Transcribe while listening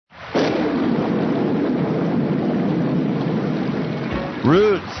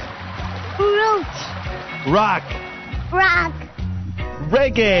Roots. Roots. Rock. Rock.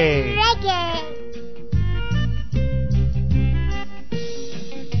 Reggae. Reggae.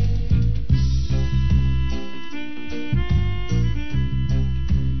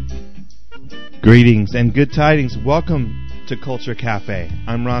 Greetings and good tidings. Welcome to Culture Cafe.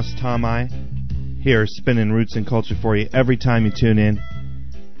 I'm RAS TOM-I, here spinning roots and culture for you every time you tune in.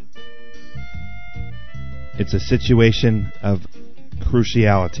 It's a situation of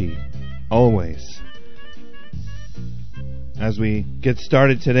cruciality, always. As we get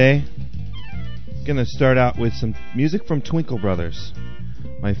started today, I'm going to start out with some music from Twinkle Brothers,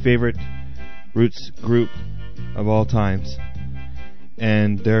 my favorite roots group of all times.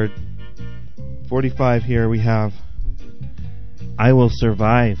 And they're 45 here. We have I Will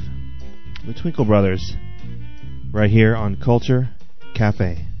Survive, the Twinkle Brothers, right here on Culture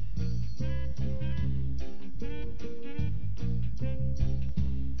Cafe.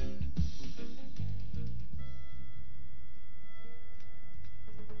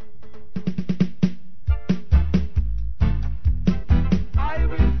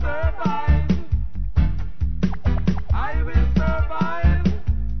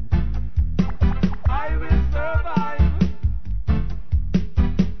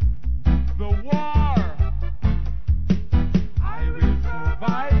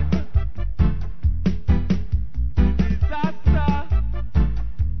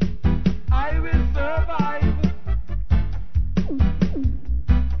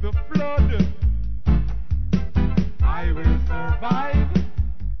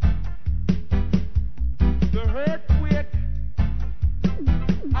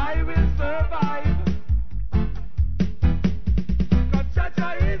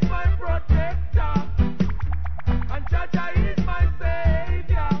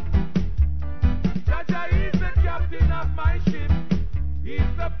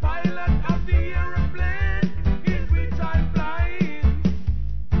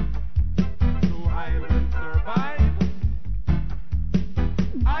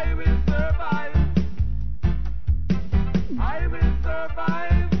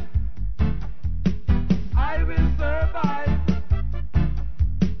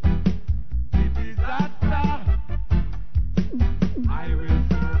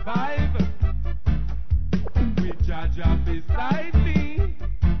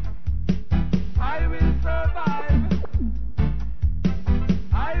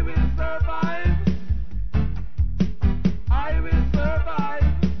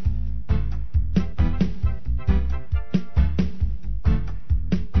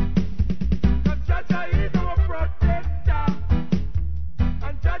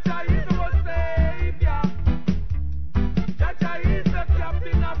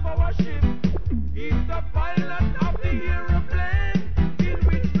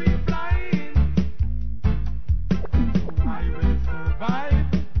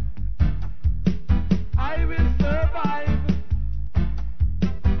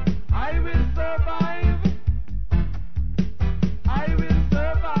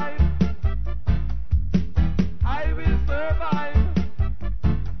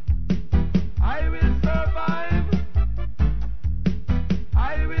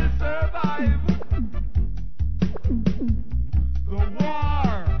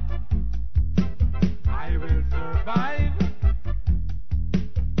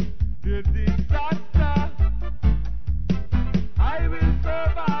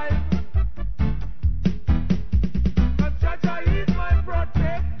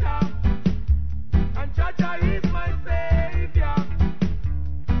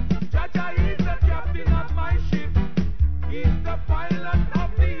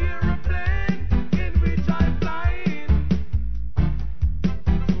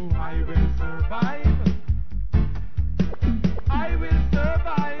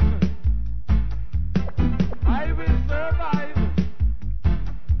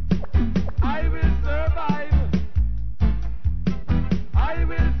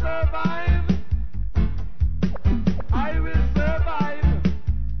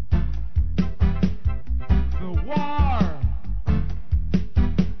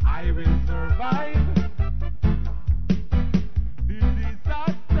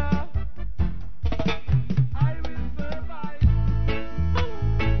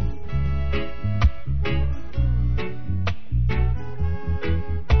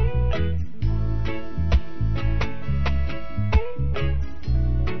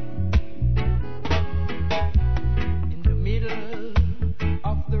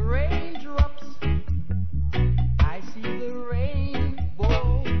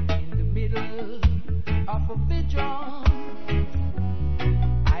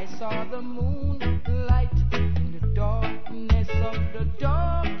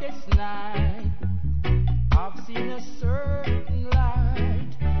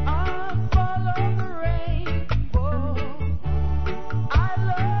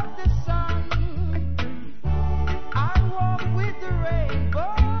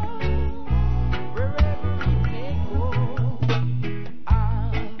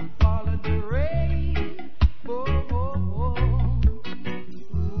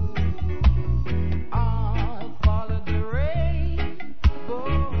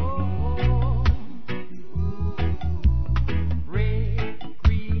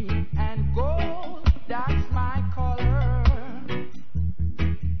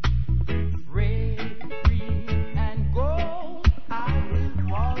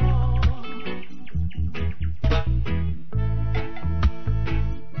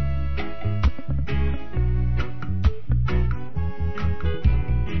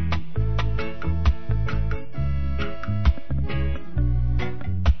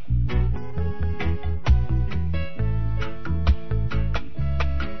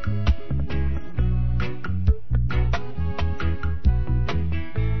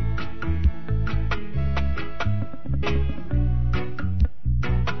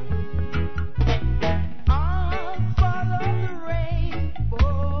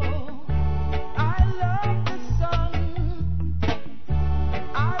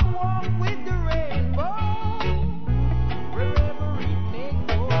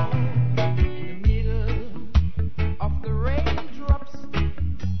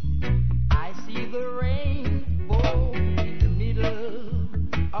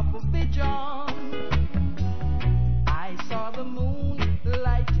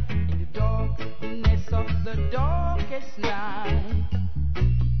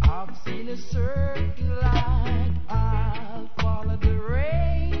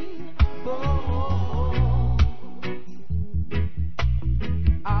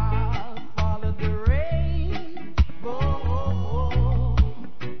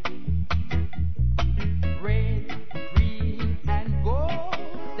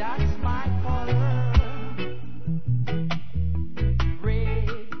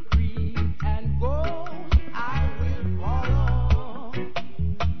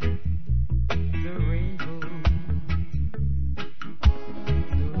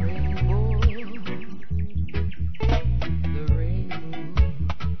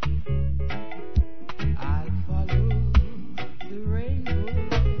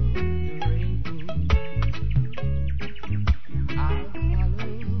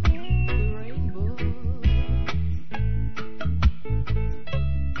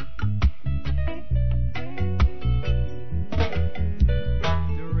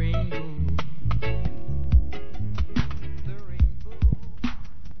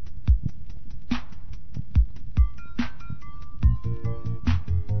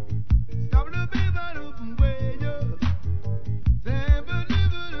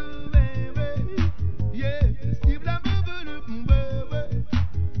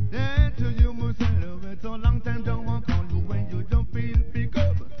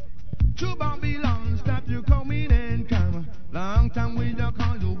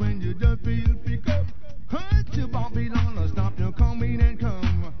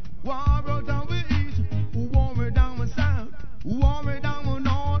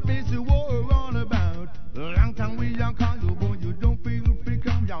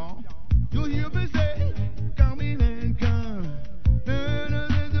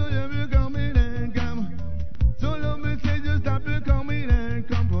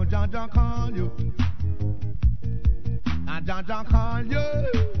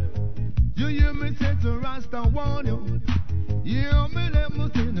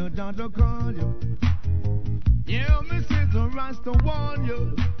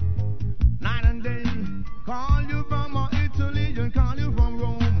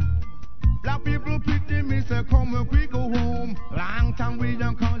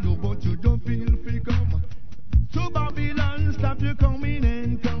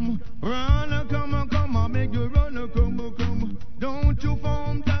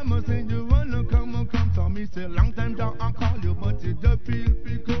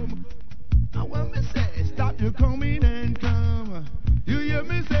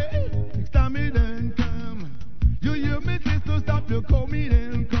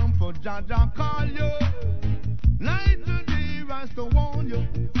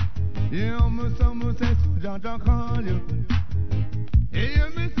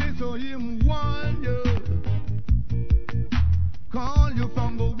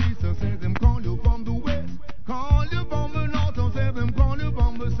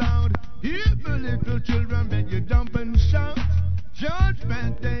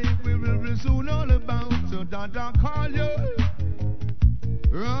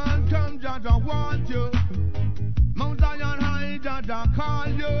 Jaja want you. Mount Zion high, Jaja call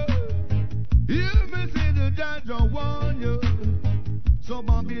you. Hear me say the Jaja want you. So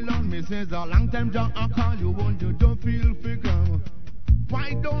Babylon, me says a long time Jaja call you. Want you don't feel figure.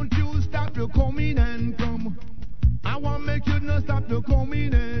 Why don't you stop the coming and come? I want make you not stop the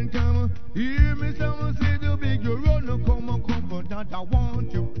coming and come. Hear me someone say the big you run come but that I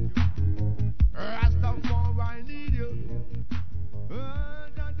want you. Rastafari I need you.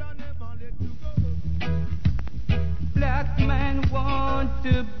 That I never let you go. Black man want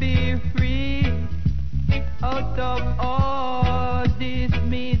to be free out of all this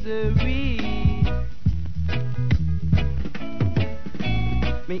misery.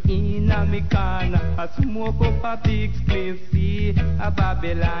 Me inna me corner, I smoke up a big spliff, see a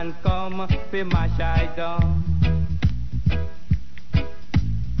Babylon come, fi mash I down.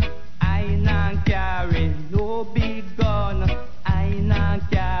 I not carry no big gun, I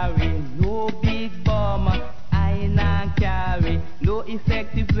not carry no big bomb, I not carry no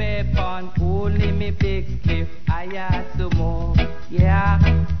effective weapon, only me big spliff, I have some more,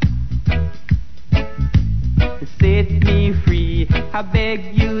 yeah. Set me free, I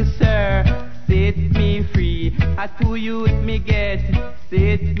beg you, sir. Set me free. I to youth me get.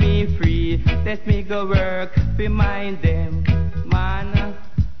 Set me free. Let me go work. Remind them, man.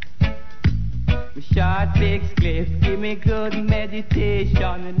 Me short big cliff. Give me good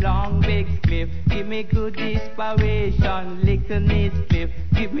meditation. Long big cliff. Give me good inspiration. Little nice cliff.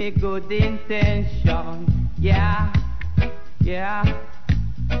 Give me good intention. Yeah, yeah.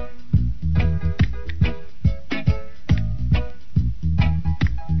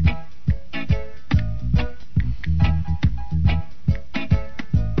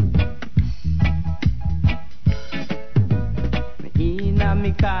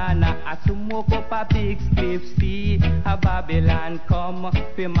 Me corner, I smoke up a big spliff, see a Babylon come,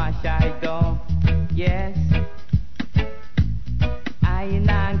 fi mash I down. Yes, I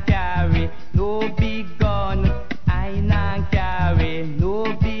not carry no big gun, I not carry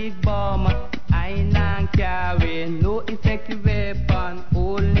no big bomb, I not carry no effective weapon,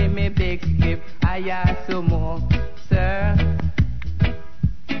 only me big spliff, I have some more, sir.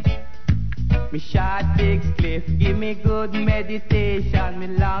 Me short big spliff, give me good meditation. Me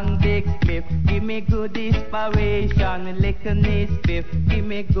long big spliff, give me good inspiration. Me little knee spliff, give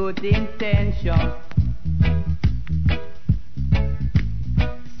me good intention.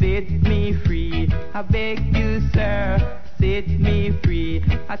 Set me free, I beg you, sir. Set me free,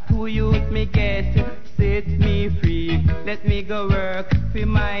 I to youth me get. Set me free, let me go work,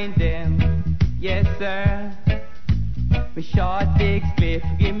 remind them. Yes, sir. Me short big spliff,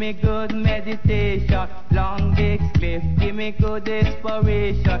 give me good meditation. Long big spliff, give me good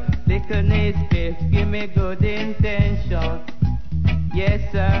inspiration. Little knee spliff, give me good intention. Yes,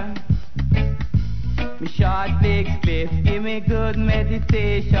 sir. Me short big spliff, give me good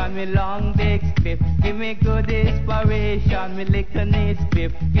meditation. Me long big spliff, give me good inspiration. Me little knee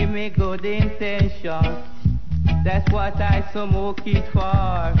spliff, give me good intention. That's what I smoke it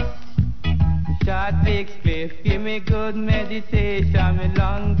for. Short big spliff, give me good meditation. Me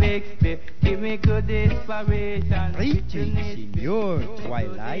long big spliff, give me good inspiration. Greetings in your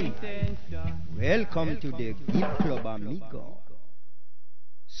twilight. Welcome to the Git Club, amigo.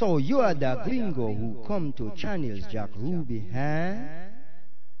 So you are the gringo who come to channels Jack Ruby, huh?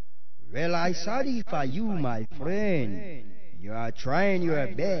 Well, I sorry for you, my friend. You are trying your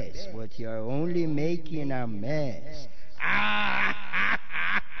best, but you're only making a mess.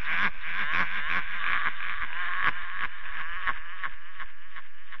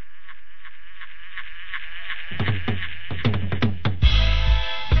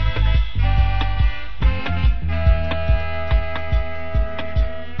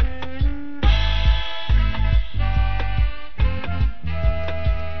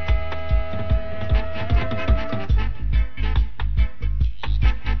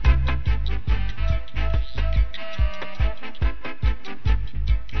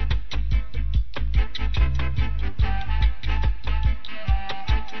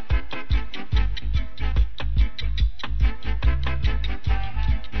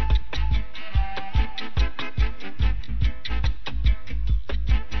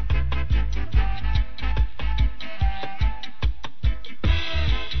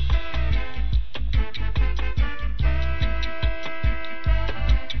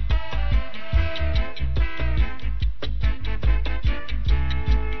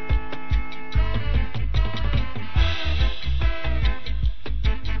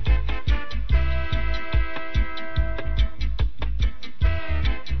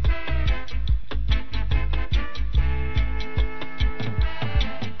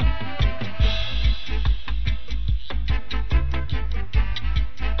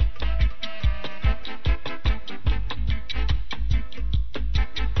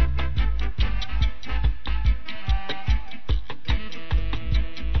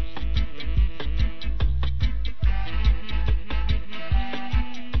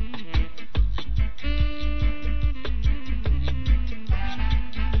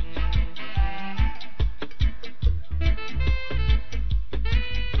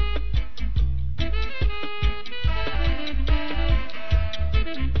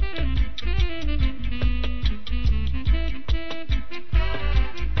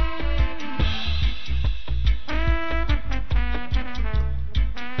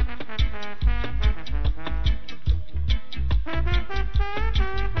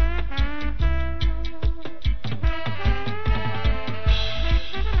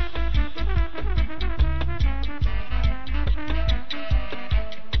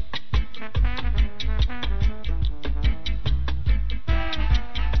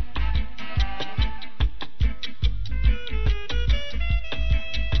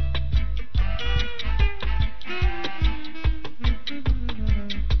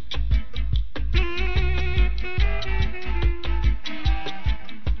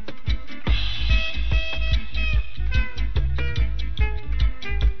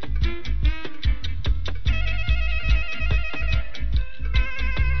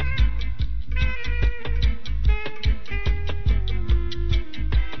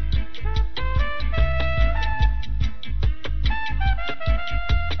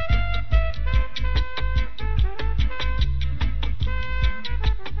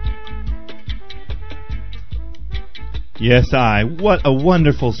 Yes, I. What a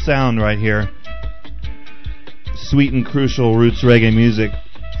wonderful sound right here. Sweet and crucial roots reggae music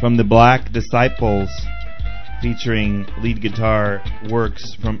from the Black Disciples, featuring lead guitar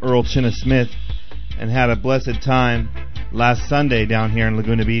works from Earl Chinna Smith, and had a blessed time last Sunday down here in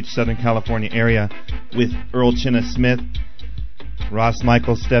Laguna Beach, Southern California area with Earl Chinna Smith. Ross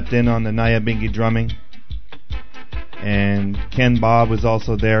Michael stepped in on the Nyabingi drumming, and Ken Bob was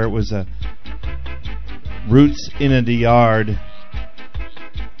also there. It was a Roots in a Yard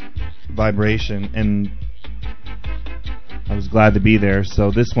vibration, and I was glad to be there. So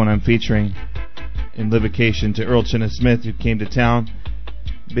this one I'm featuring in livocation to Earl Chinna Smith, who came to town.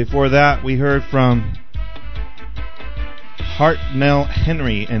 Before that, we heard from Hartnell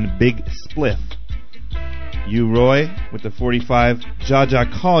Henry and Big Spliff. You Roy with the 45 Jaja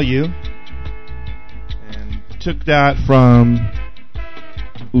Call You, and took that from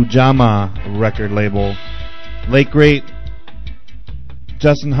Ujamaa record label. Late great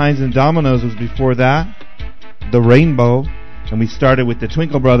Justin Hines and Dominoes was before that. The Rainbow, and we started with the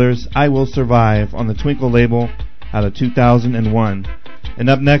Twinkle Brothers, I Will Survive, on the Twinkle label out of 2001. And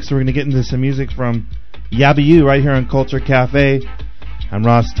up next, we're going to get into some music from Yabba You right here on Culture Cafe. I'm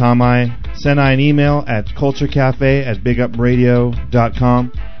RAS TOM-I. Send I an email at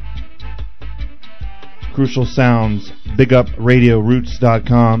culturecafe@bigupradio.com. Crucial Sounds,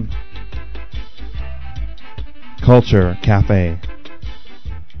 bigupradioroots.com. Culture Cafe.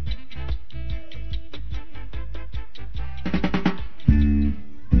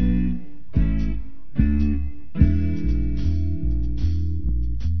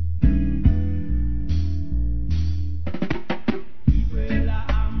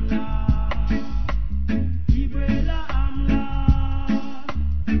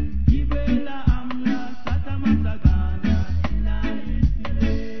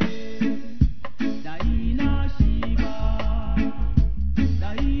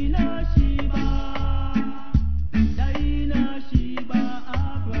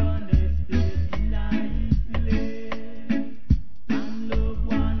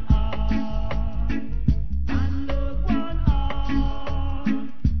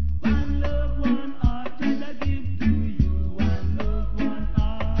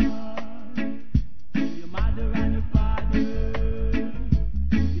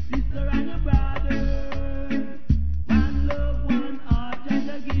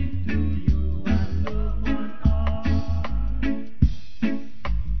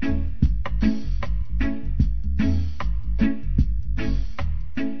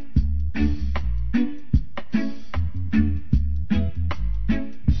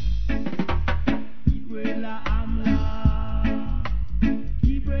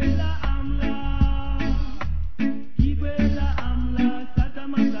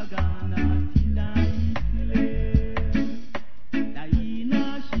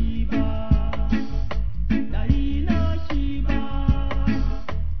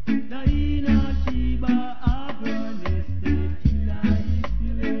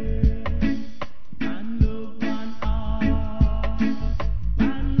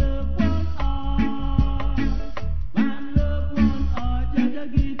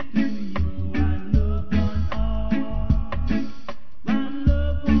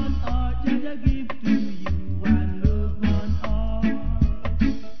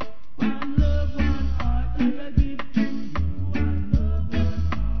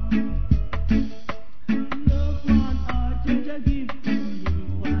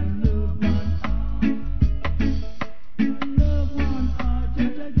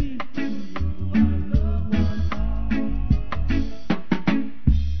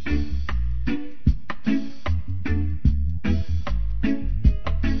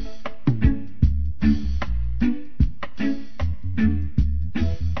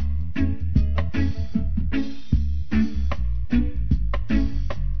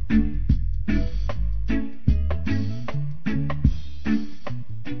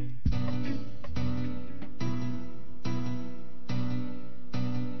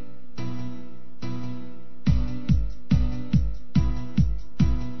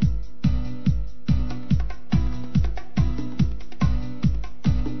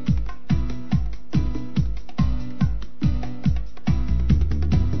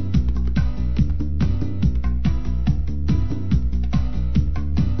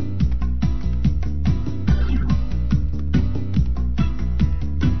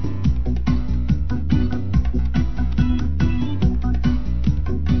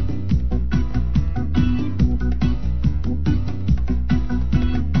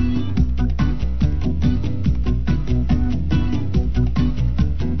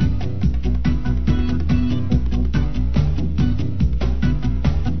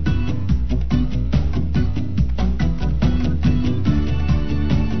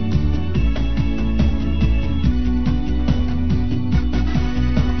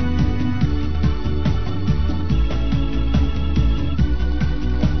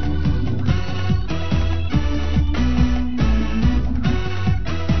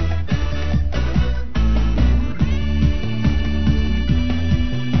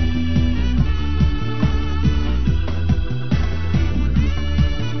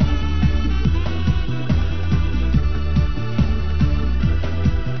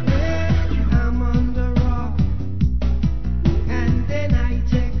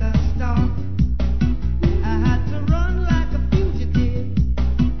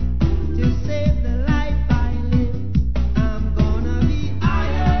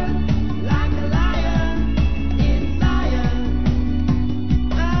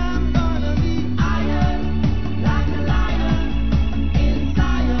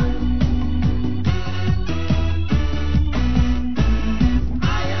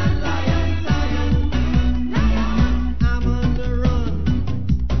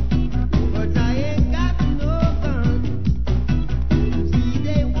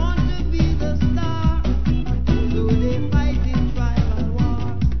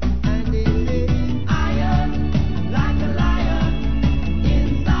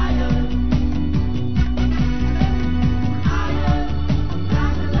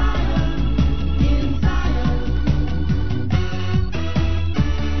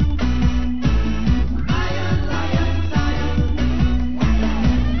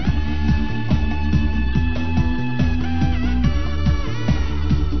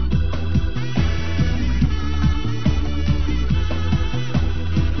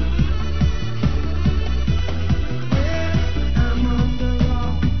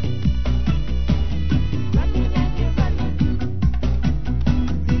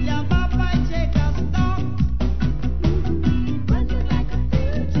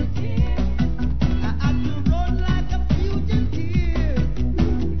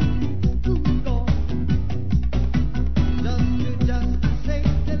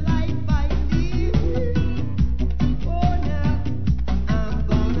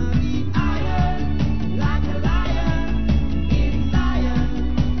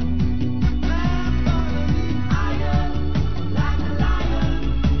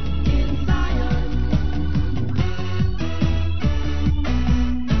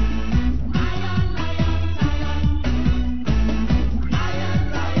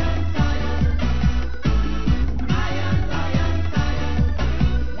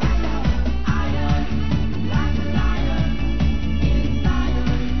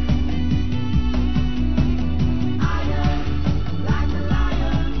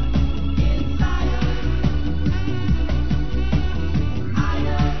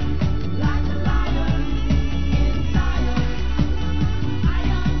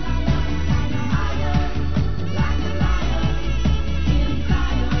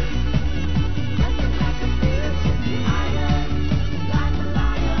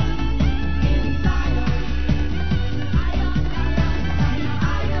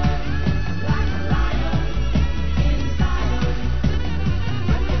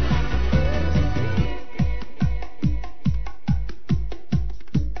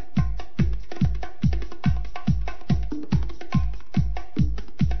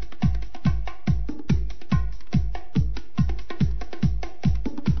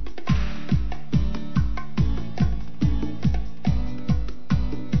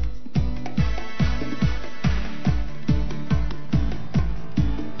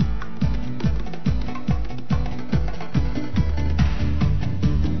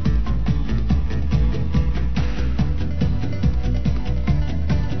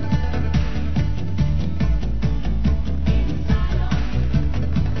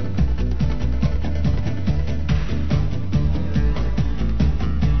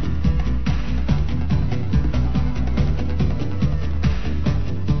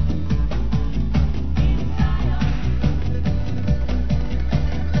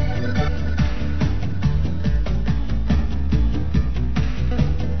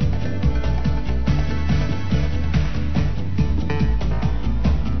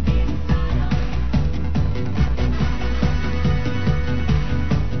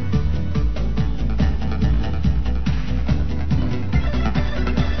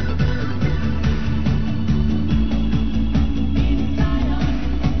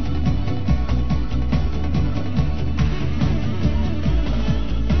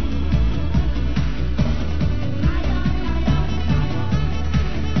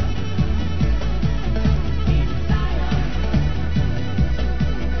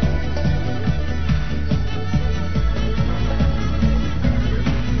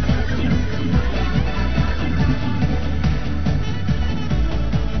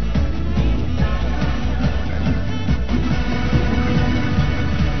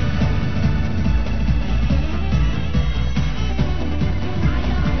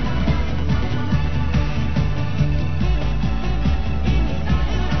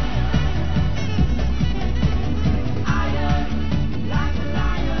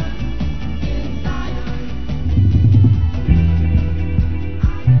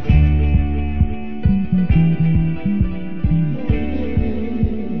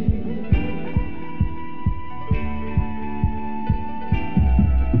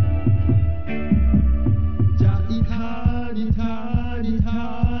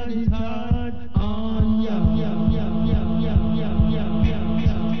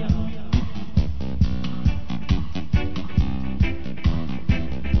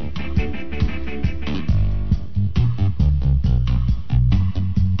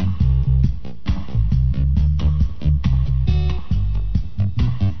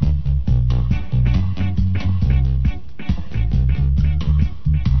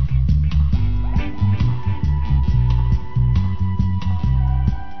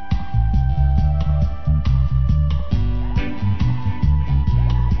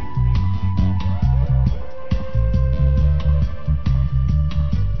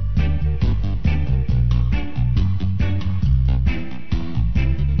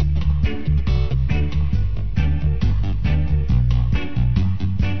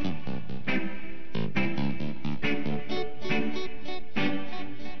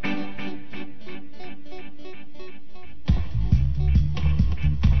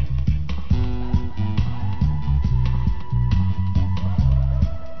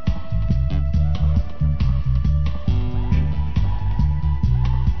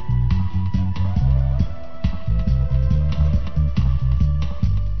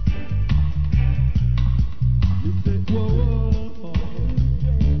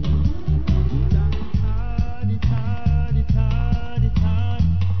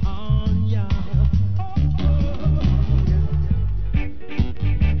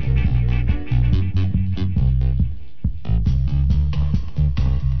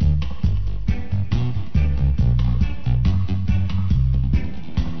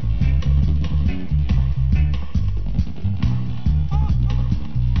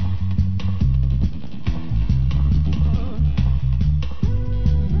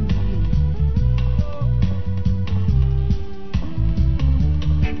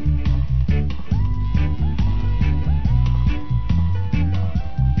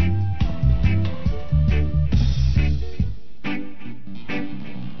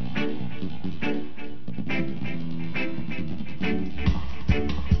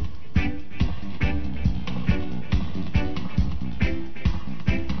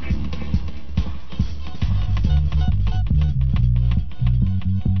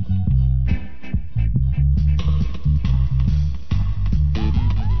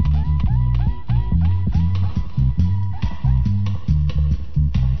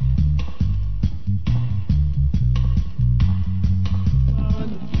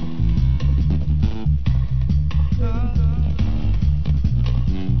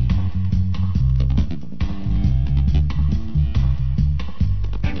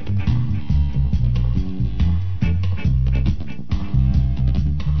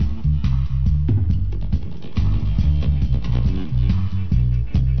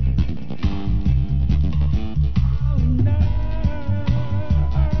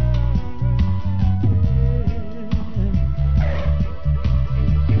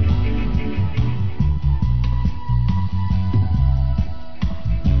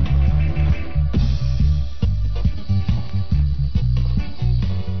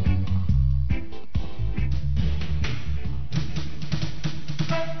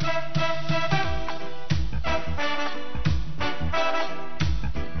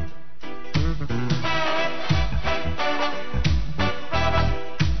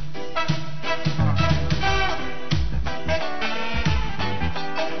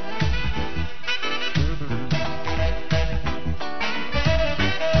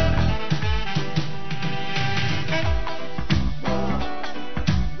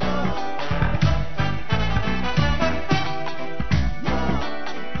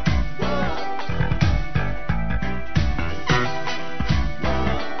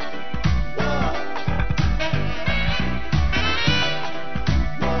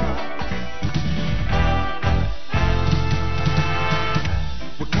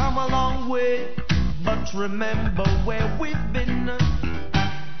 come a long way, but remember where we've been.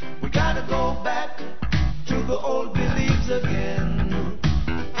 We gotta go back to the old beliefs again,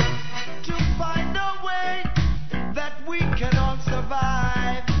 to find a way that we can all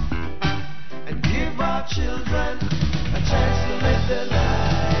survive and give our children a chance to live their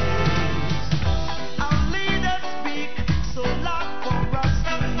lives. Our leaders speak so loud for us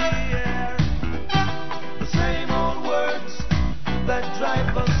to hear, the same old words that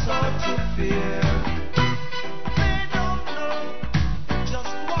drive us all to fear. They don't know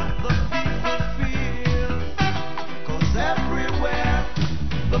just what the people feel, 'cause everywhere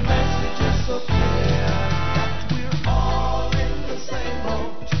the message is so clear that we're all in the same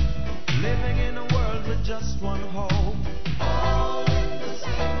boat, living in a world with just one hope. All in the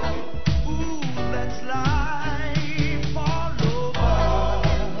same boat. Ooh, that's life all over.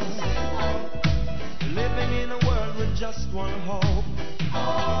 Living in a world with just one hope.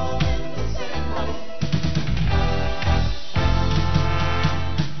 All in the same boat.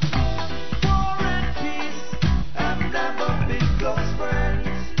 War and peace have never been close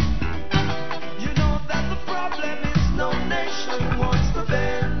friends. You know that the problem is no nation wants to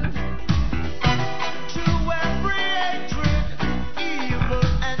bend to every hatred, evil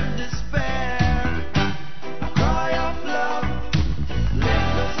and despair. A cry of love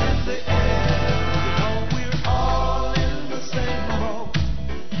lingers in the air. You know we're all in the same boat,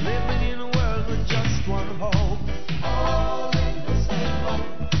 living in a world with just one hope. All in the same boat,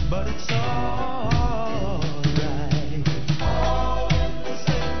 but it's alright. All in the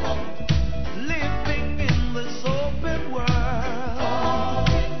same boat, living in this open world. All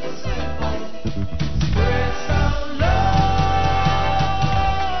in the same boat, spread some love.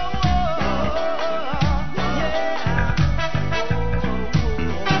 Yeah.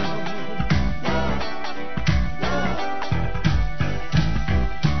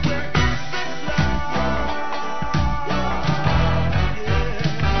 Where is this love?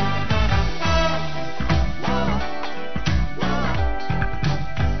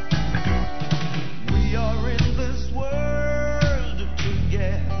 We are in this world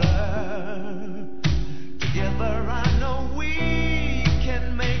together. Together I know we can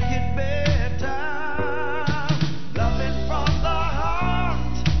make it better. Loving from the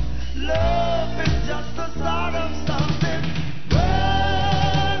heart. Love is just the start of something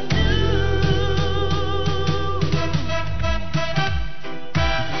brand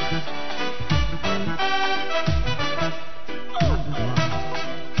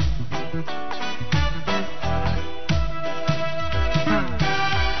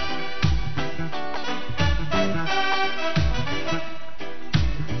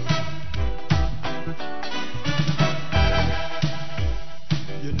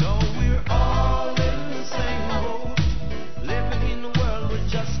You know we're all in the same boat, living in a world with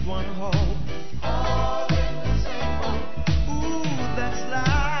just one hope. All in the same boat. Ooh, that's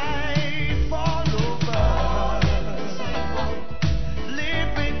life all over.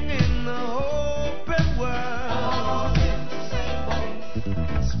 Living in the open world. All in the same boat.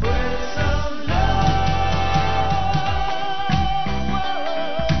 Spread some love.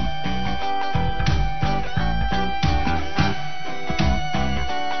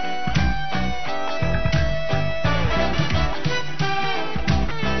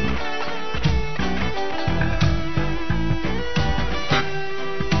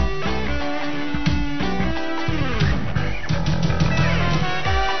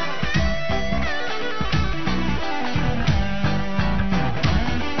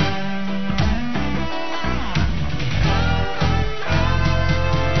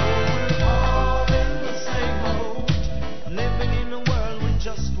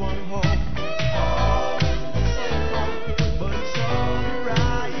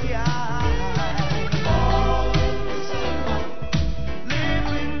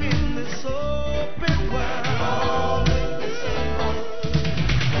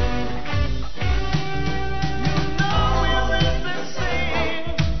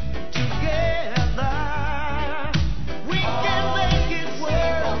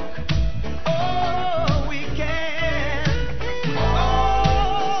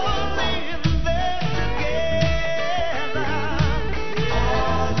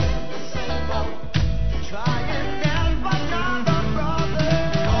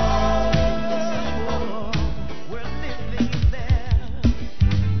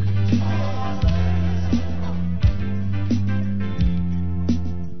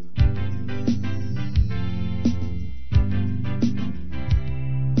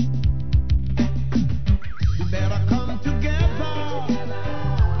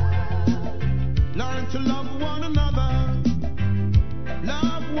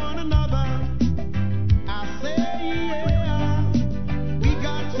 one another. I say, yeah, we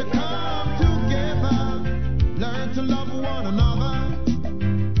got to come together, learn to love one another,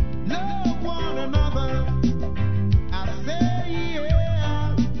 love one another. I say,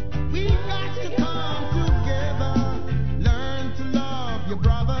 yeah, we got to come together, learn to love your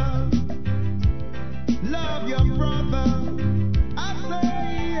brother, love your brother. I say,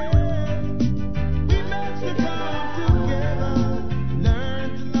 yeah, we got to come together, learn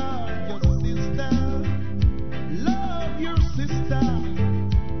to love your sister, love your sister.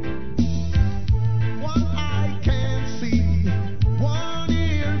 One eye can't see, one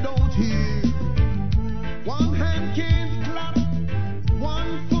ear don't hear, one hand can't clap,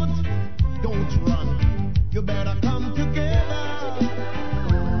 one foot don't run. You better come together,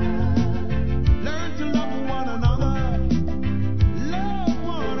 learn to love one another, love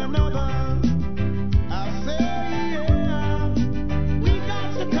one another. I say, yeah, we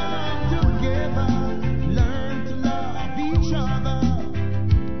got to come together, learn to love each other,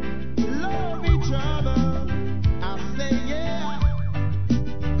 love each other. I say, yeah,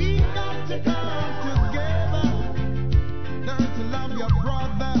 we got to come together, learn to love your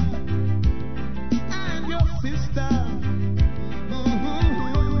brother and your sister.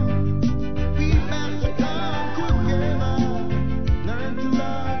 We got to come together, learn to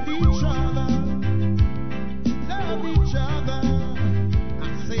love each other, love each other. I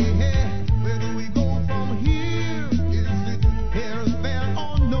say, hey, where do we go from here? Is it here, there,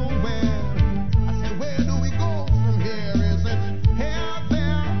 or nowhere? I say, where do we go from here? Is it here,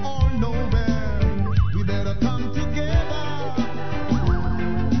 there, or nowhere? We better come together,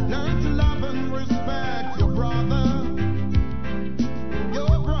 learn to love and respect your brother,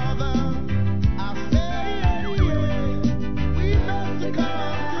 your brother. I say, yeah, we got to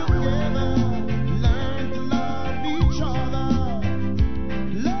come together, learn to love each other,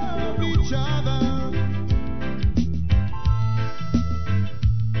 love each other.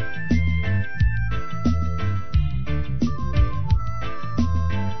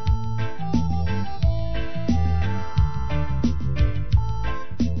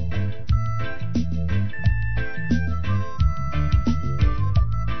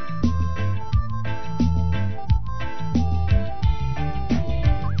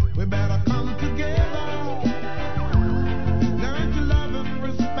 We better come together, learn to love and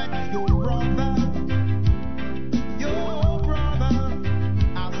respect your brother, your brother.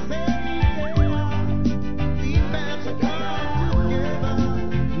 I say, yeah, we better come together,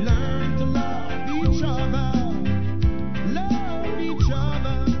 learn to love each other, love each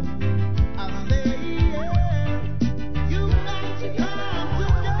other. I say, yeah, you got to come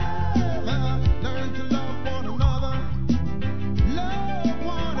together, learn to love one another, love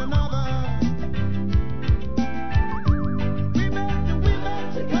one another. We got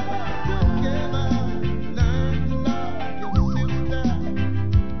to come together, learn to love your sister,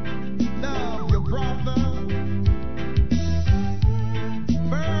 love your brother.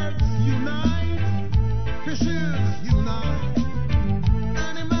 Birds unite, fishes unite,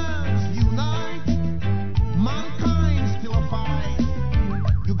 animals unite, mankind still fight.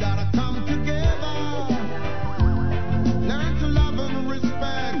 You gotta come together, learn to love and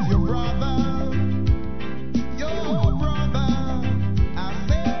respect your brother, your brother. I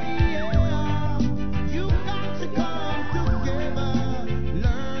say, yeah, you got to come together,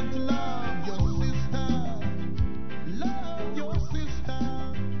 learn to love your sister, love your sister.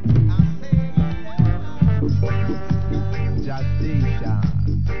 I say, Jah Station,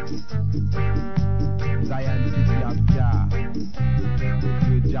 Zion City of Jah,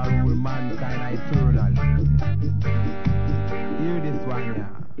 with Jah rule mankind eternally. Hear this one, yeah.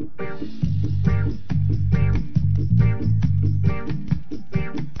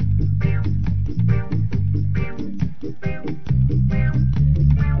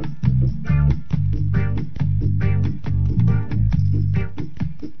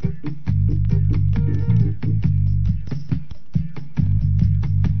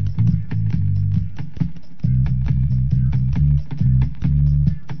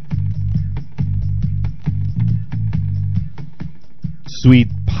 Sweet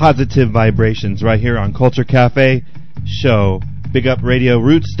positive vibrations right here on Culture Cafe Show. Big Up Radio,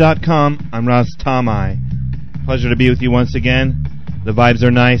 Roots.com. I'm RAS TOM-I. Pleasure to be with you once again. The vibes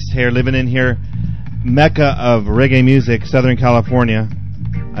are nice here, living in here. Mecca of reggae music, Southern California.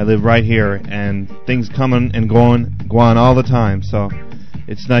 I live right here, and things coming and going on all the time. So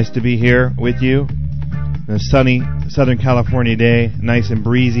it's nice to be here with you. A sunny Southern California day, nice and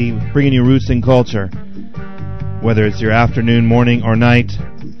breezy, bringing you roots and culture. Whether it's your afternoon, morning, or night,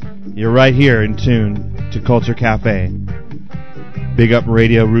 you're right here in tune to Culture Cafe.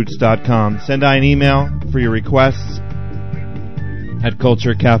 BigUpRadioRoots.com. Send I an email for your requests at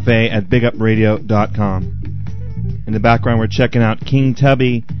culturecafe at BigUpRadio.com. In the background, we're checking out King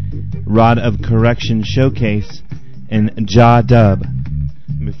Tubby, Rod of Correction Showcase, and Ja Dub.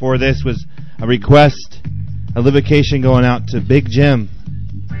 And before this was a request, a livocation going out to Big Jim,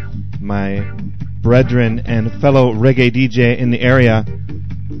 my brethren and fellow reggae DJ in the area.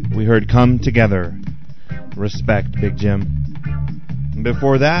 We heard Come Together. Respect, Big Jim. And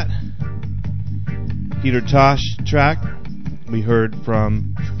before that, Peter Tosh track, we heard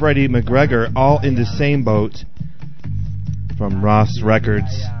from Freddie McGregor, All in the Same Boat, from RAS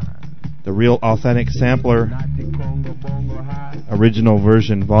Records, the Real Authentic Sampler, original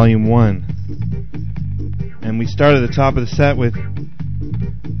version, Volume 1. And we started at the top of the set with,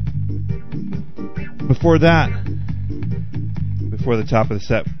 before the top of the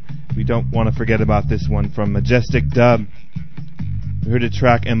set, we don't want to forget about this one from Majestic Dub. We heard a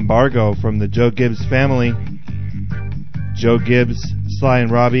track, Embargo, from the Joe Gibbs family. Joe Gibbs, Sly and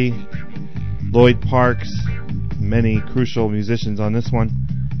Robbie, Lloyd Parks, many crucial musicians on this one,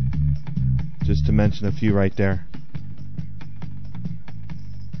 just to mention a few right there.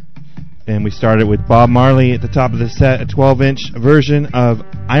 And we started with Bob Marley at the top of the set, a 12-inch version of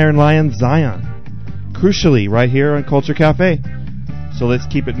Iron Lion Zion, crucially right here on Culture Cafe. So let's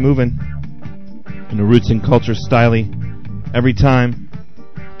keep it moving in the roots and culture style every time.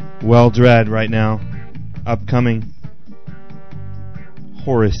 Well Dread right now, upcoming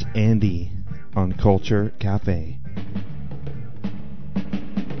Horace Andy on Culture Cafe.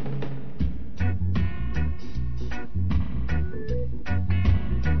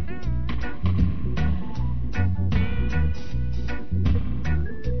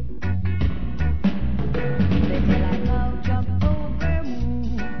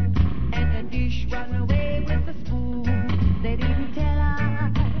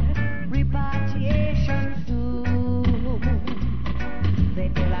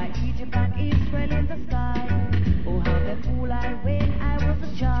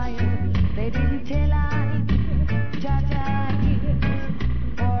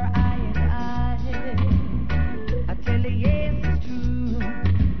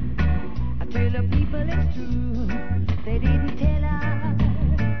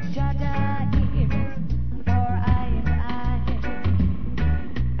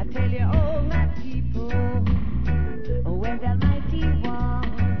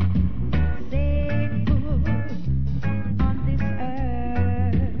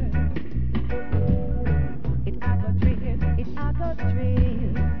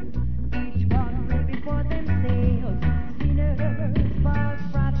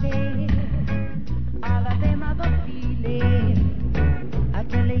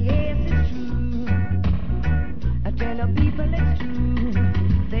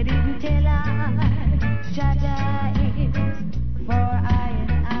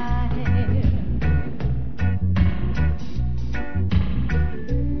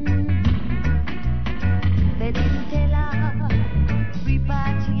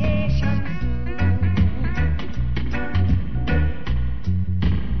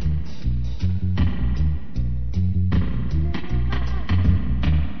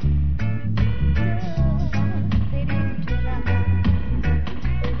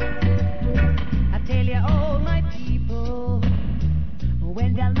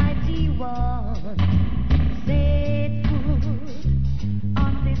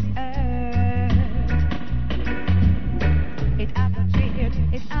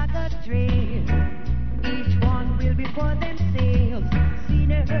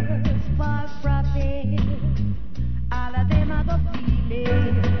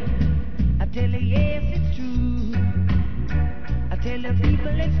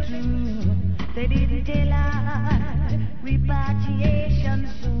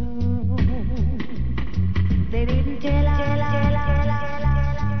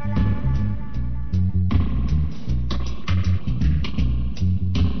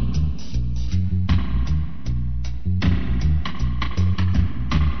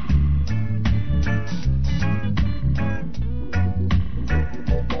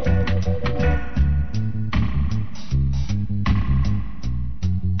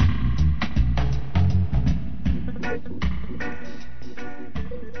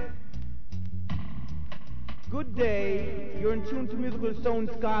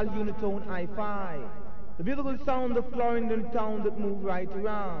 Sounds called Unitone I-5. The musical sound of Clarendon town that move right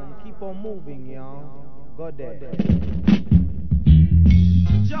around. Keep on moving, y'all. Go there.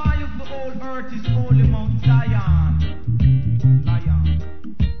 Joy of the old earth is holy Mount Zion. Lion.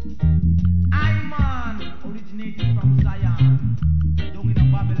 I'm man, originating from Zion.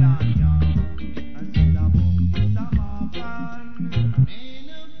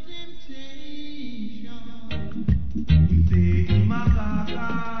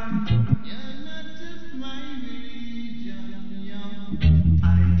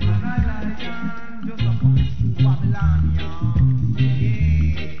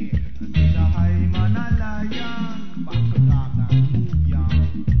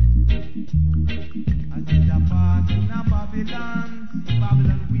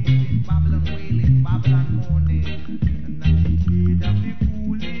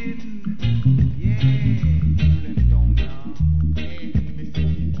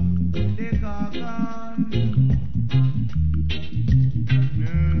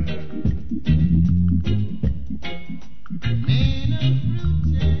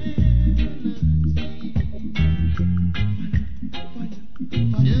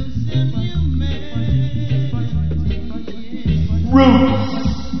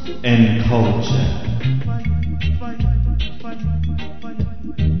 culture.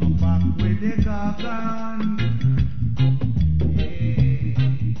 I'm back with the gargan. Yeah.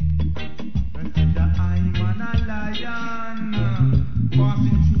 And said that I'm an a lion.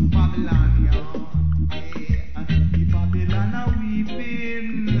 Passing through Babylon, yeah. And the Babylon are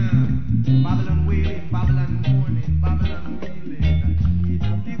weeping. Babylon wailing, Babylon mourning, Babylon wailing.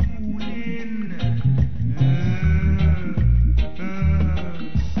 And the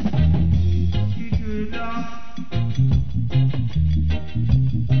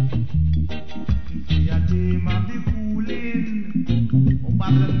the cooling.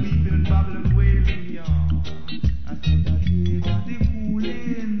 Babylon weeping, Babylon wailing, yeah. I said that day that they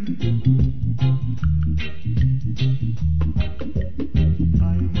cooling.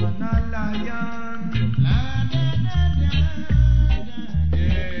 I'm an a lion.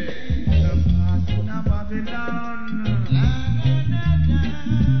 Yeah, I'm passing a Babylon.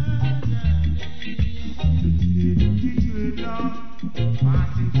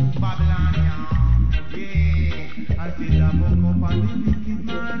 Passing through Babylon, yeah. I said I woke up on the wicked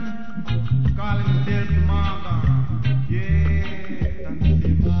man, calling himself Morgan, yeah. And he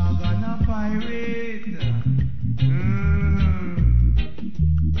say Morgan a pirate, and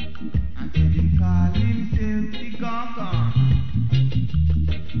then he call himself the Gorgon.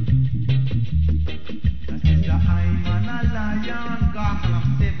 I said that I'm an a lion, Gorgon of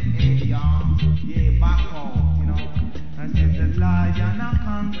 7A, yeah, back out, you know. I said the lion a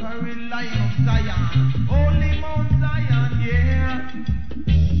conquering lion of Zion, holy Mount Zion, yeah.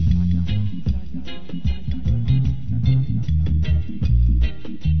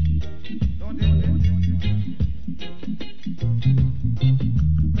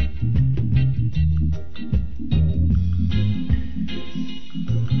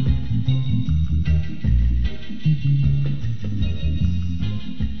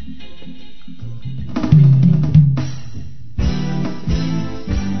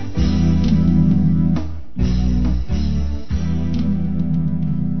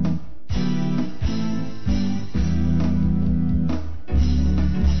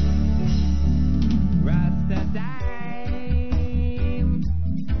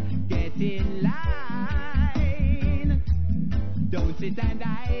 Sit and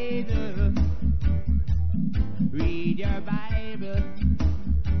idle. Read your Bible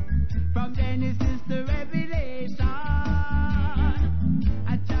from Genesis to Revelation,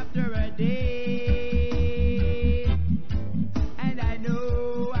 a chapter a day. And I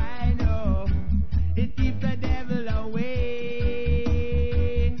know it keeps the devil away.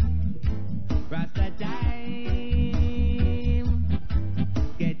 Rasta time,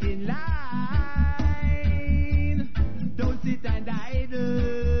 get in line. Don't sit and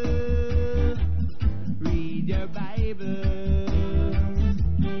idle. Read your Bible.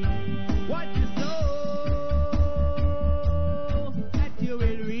 What you sow, that you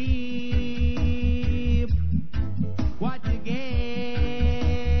will reap. What you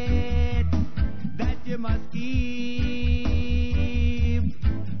get, that you must keep.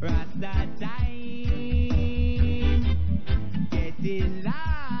 Rasta time, get in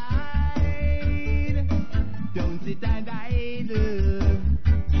line. Don't sit and idle.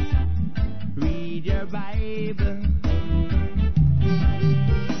 Read your Bible.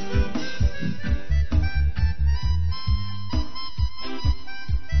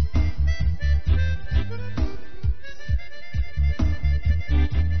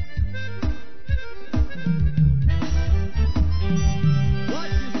 What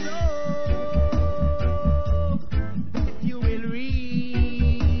you sow, that you will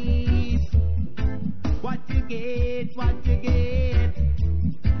reap. What you get,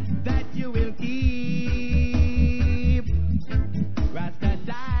 that you will keep. Rasta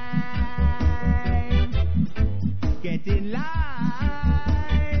time, get in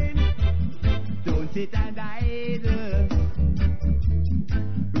line. Don't sit and idle.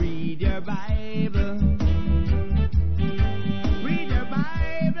 Read your Bible. Read your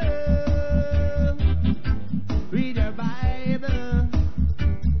Bible. Read your Bible.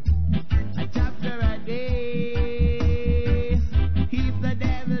 A chapter a day. Keep the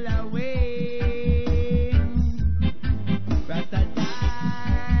devil away. Rasta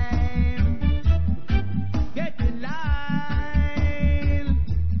time, get in line.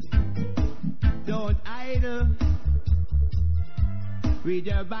 Don't idle. Read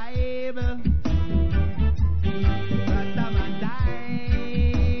your Bible. Rasta man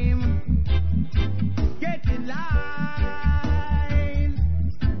time, get in line.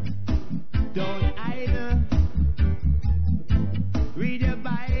 Don't idle. Read your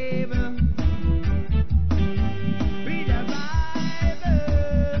Bible. Read your Bible.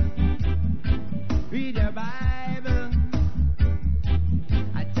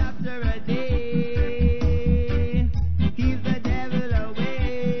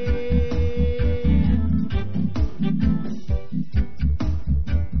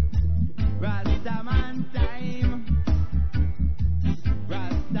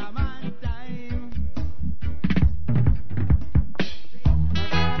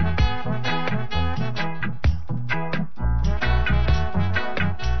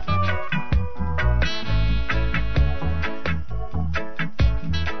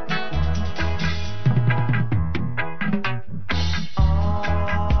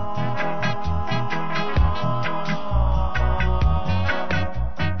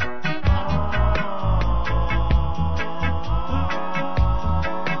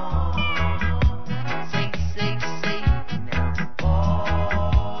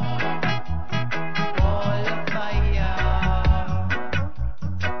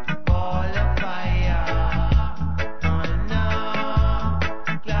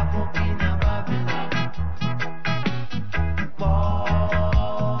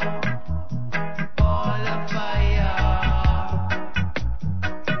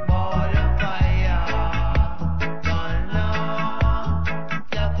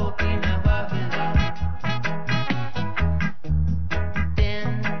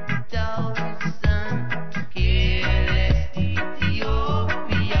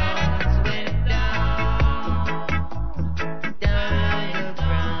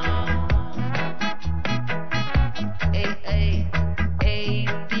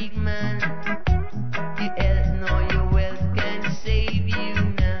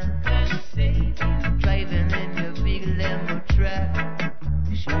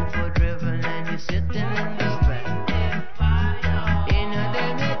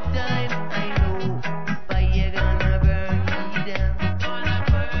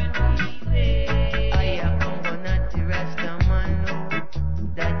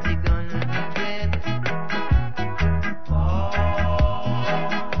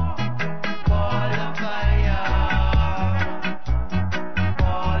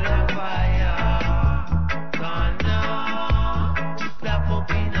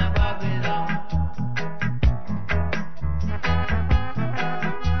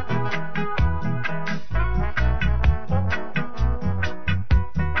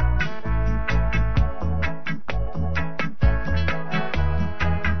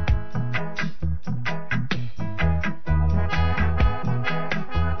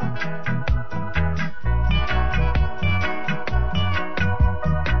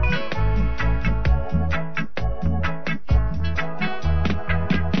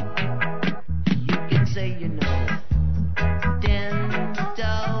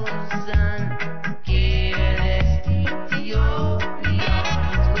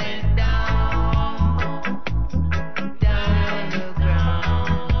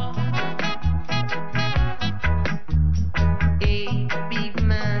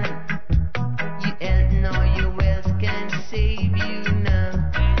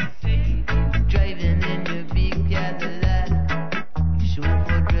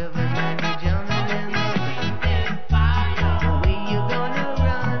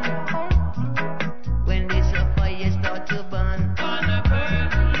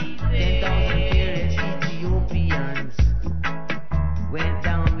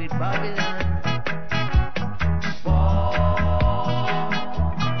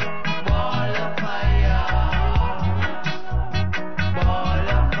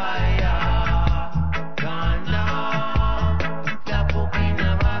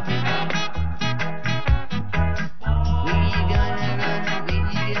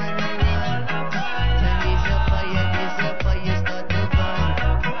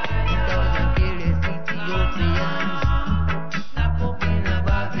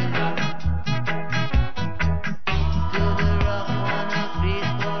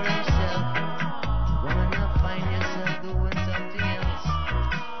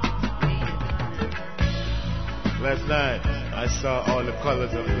 Last night I saw all the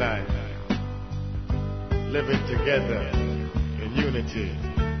colors of life living together in unity,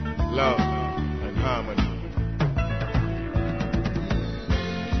 love, and harmony.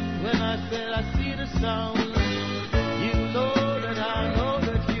 When I said I see the sound, you know that I know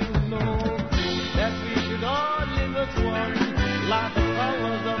that you know that we should all live as one, like the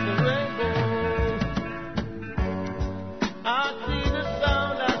colors of the rainbow. I see the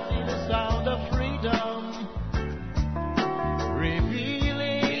sound of freedom,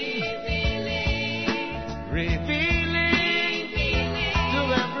 revealing to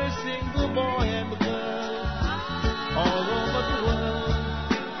every single boy and girl all over the world.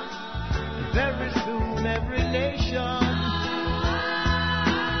 Very soon, every nation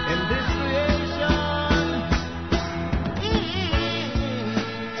in this creation,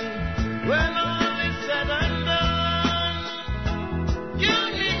 when all is said and done,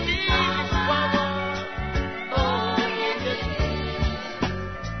 unity is power. Oh, yes,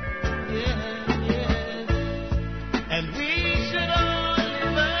 yes, and we should all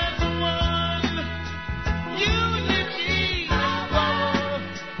live as one. Unity is power.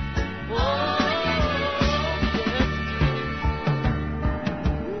 Oh, yes,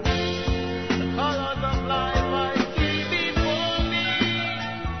 the colors of life I see before me.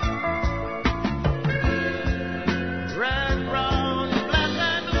 Red, brown, black,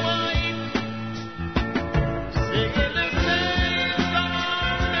 and white, singing the same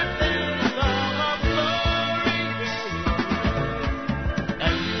song of glory.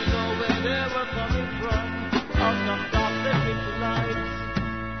 And you know where they were coming from, out of darkness into light.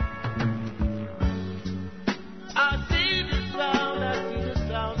 I see the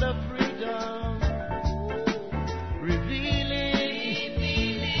sound of freedom, revealing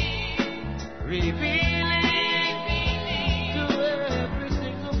to every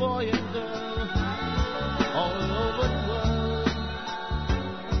single boy and girl all over the world.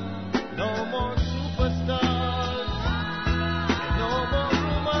 No more superstars, no more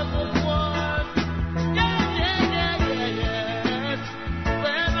rumors of wars. Yes.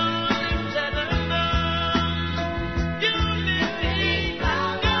 When all is said and done, unity is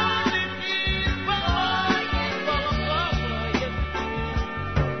power.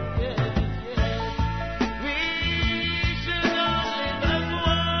 Yes. We should all live as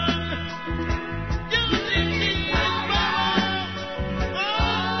one. Unity is power. Oh,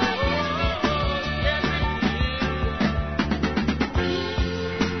 yes,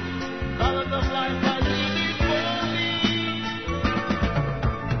 colors of life I see before me.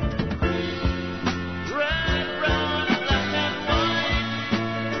 Red, brown, black, and white,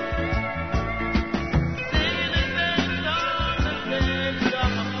 singing the same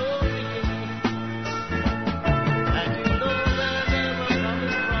song of glory. And you know where they were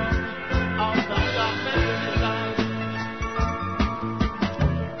coming from, out of darkness into light.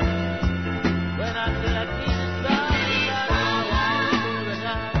 When I say I see the sound,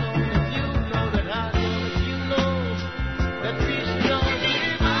 you know that I know that we should all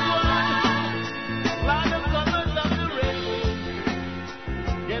live as one, like the colors of the rainbow,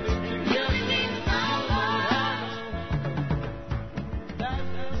 getting together. You know that I know that's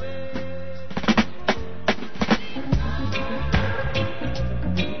the way.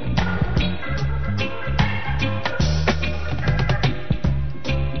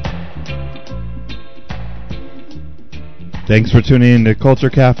 Thanks for tuning in to Culture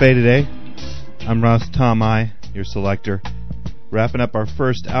Cafe today. I'm RAS TOM-I, your selector, wrapping up our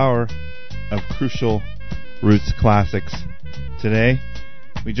first hour of crucial Roots classics. Today,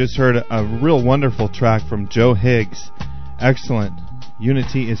 we just heard a real wonderful track from Joe Higgs. Excellent.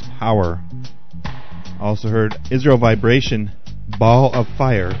 Unity is Power. Also heard Israel Vibration, Ball of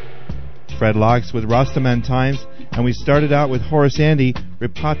Fire. Fred Locks with Rastaman Times. And we started out with Horace Andy,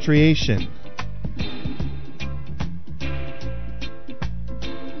 Repatriation.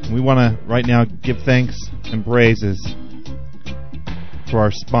 We want to right now give thanks and praises for our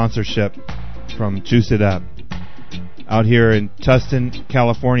sponsorship from Juice It Up. Out here in Tustin,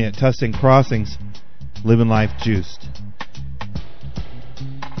 California, at Tustin Crossings, living life juiced.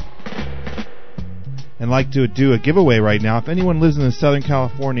 And like to do a giveaway right now. If anyone lives in the Southern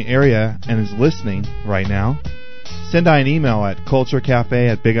California area and is listening right now, send out an email at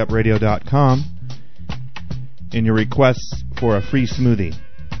culturecafe@bigupradio.com in your requests for a free smoothie.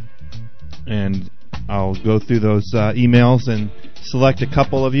 And I'll go through those emails and select a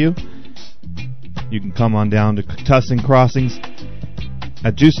couple of you. You can come on down to Tustin Crossings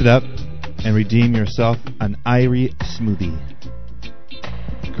at Juice It Up and redeem yourself an Irie smoothie.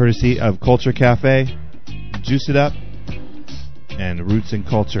 Courtesy of Culture Cafe, Juice It Up, and Roots and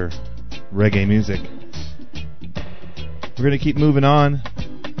Culture Reggae music. We're going to keep moving on.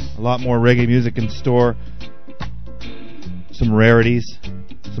 A lot more reggae music in store. Some rarities.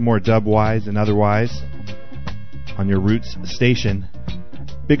 Some more dub-wise and otherwise on your Roots station.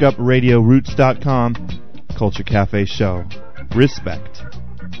 Big up RadioRoots.com. Culture Cafe Show. Respect.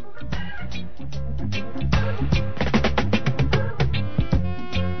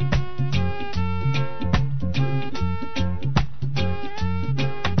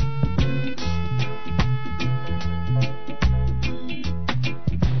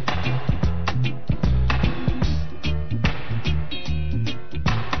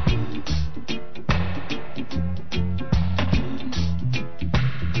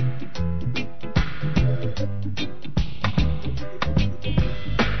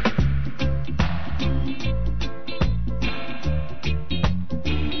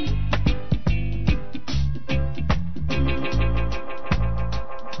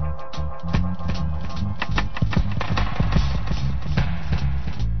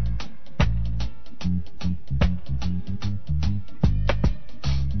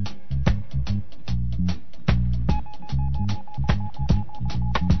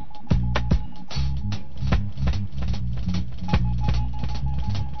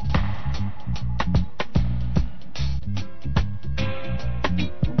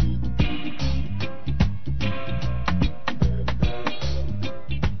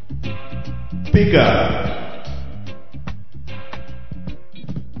 Bigger.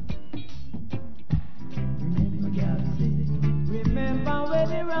 Remember when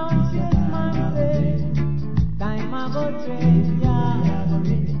the round six man say, time I go train,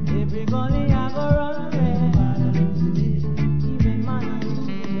 yeah. Every gully I go run red. Even man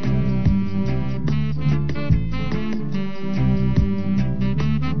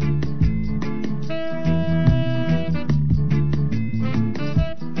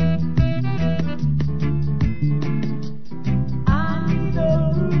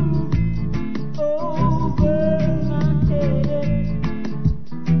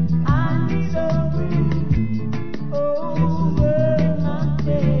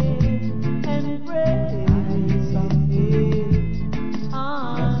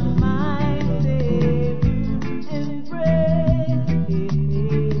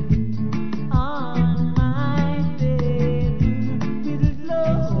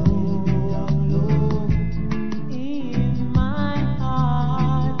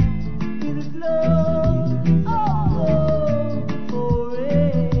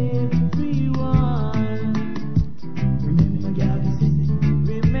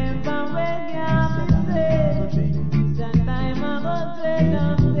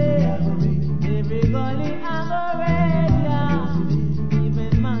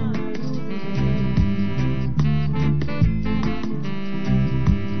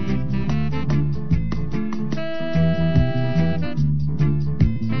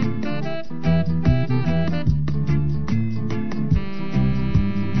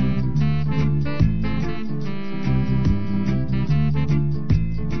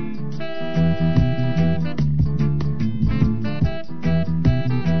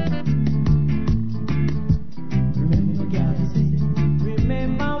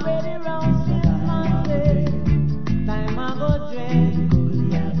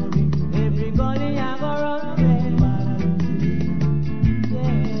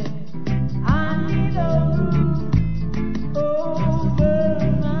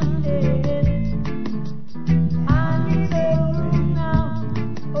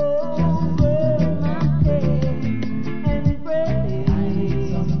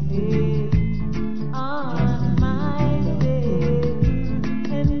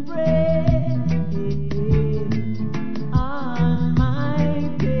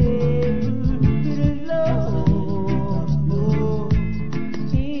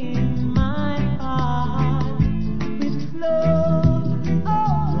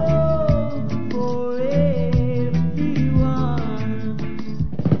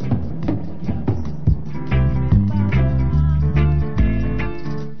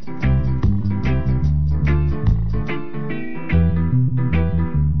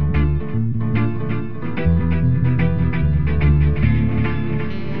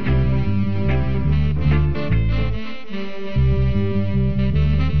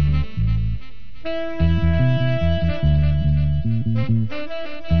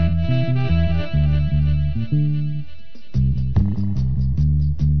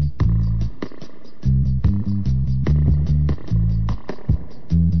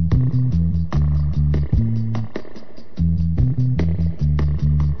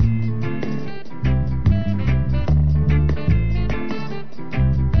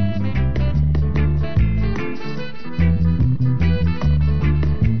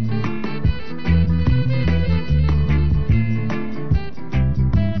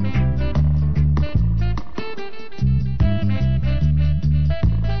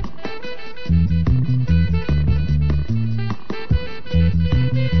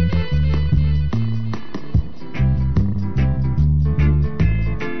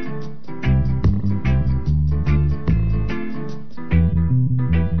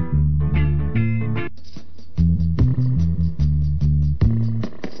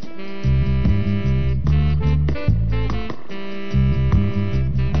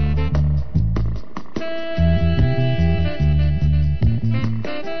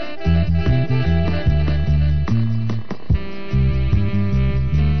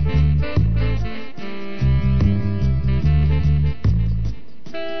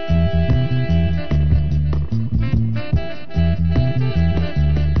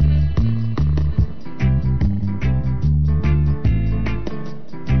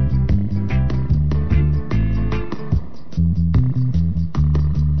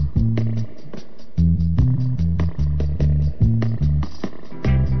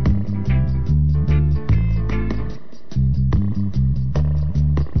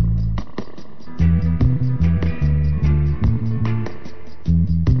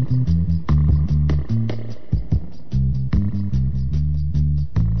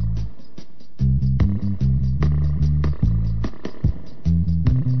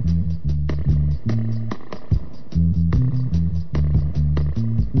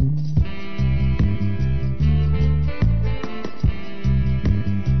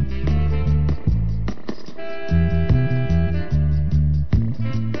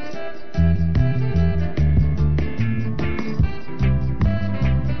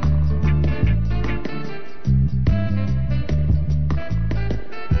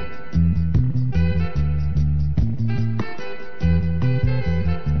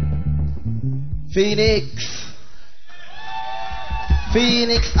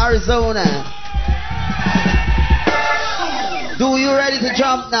Phoenix, Arizona. Do you ready to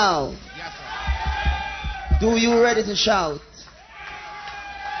jump now? Do you ready to shout?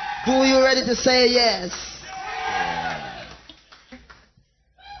 Do you ready to say yes?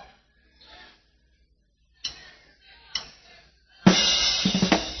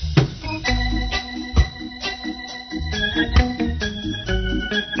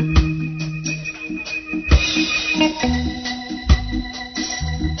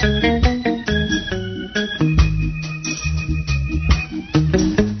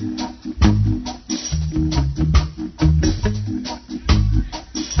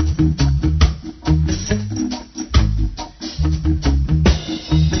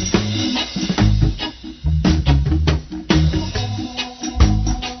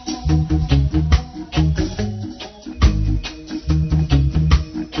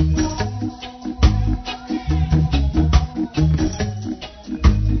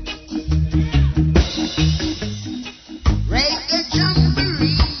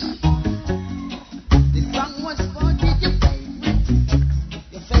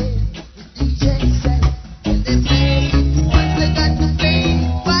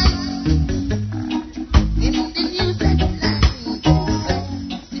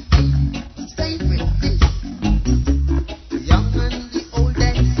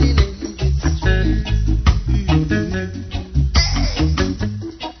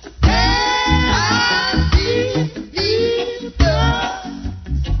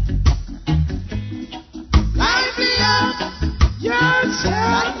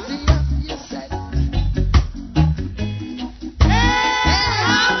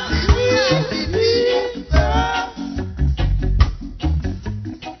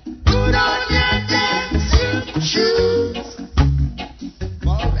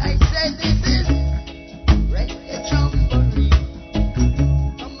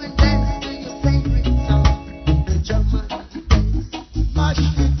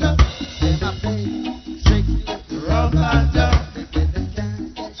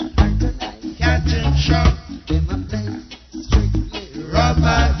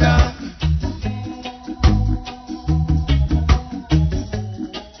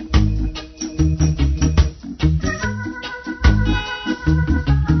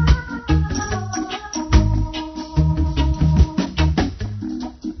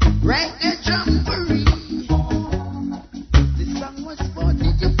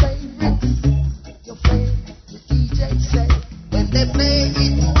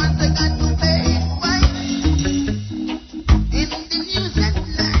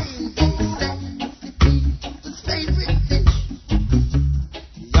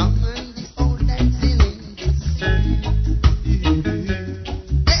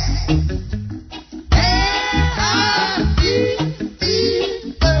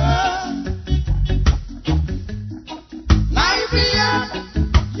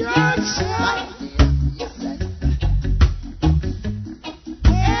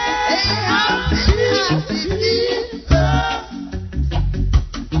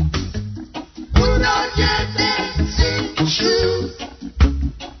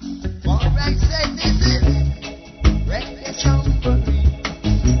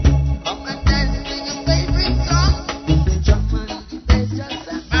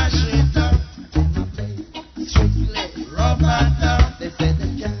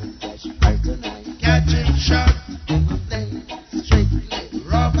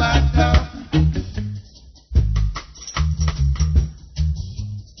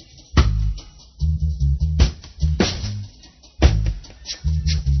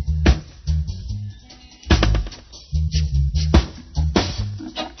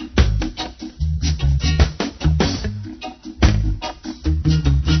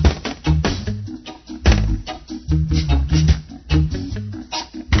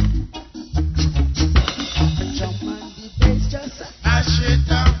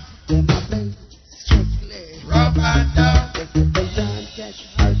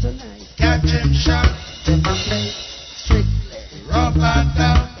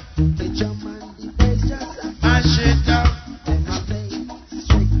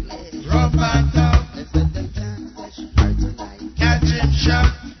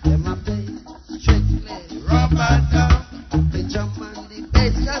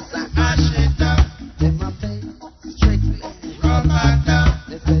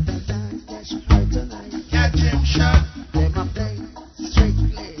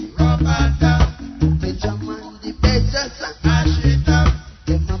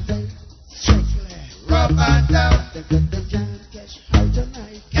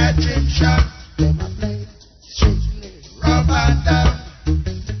 Catch him shot.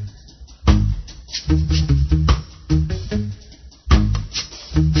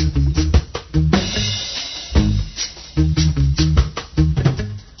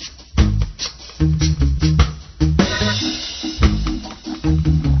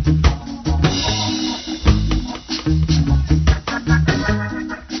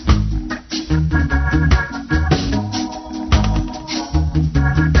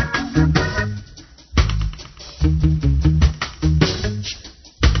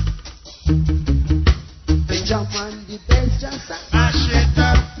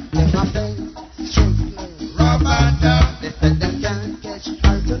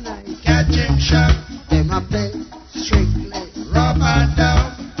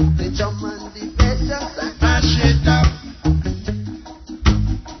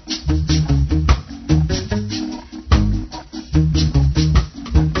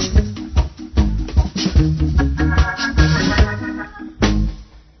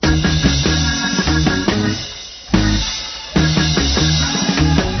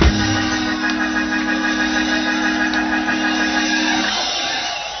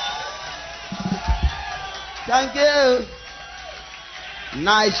 Thank you.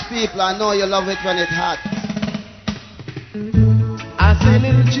 Nice people. I know you love it when it's hot. I say,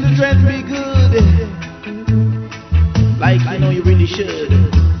 little children, be good. Like you know you really should.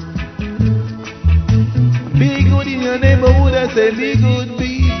 Be good in your neighborhood. I say, be good,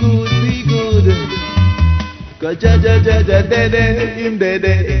 be good, be good. Cause dede, him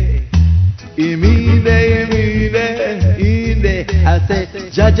dede. Inde. I say,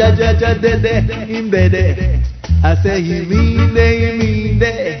 dede, him dede. I say,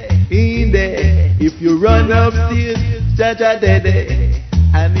 inde. If you run upstairs, dede.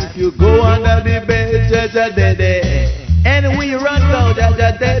 And if you go under the bed, dede. And when you run down,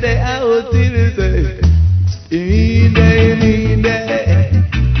 dede, I will still say,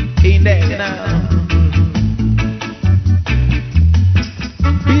 inde now.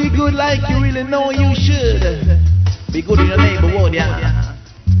 Be good like you really know you should. Be good in your neighborhood, yeah.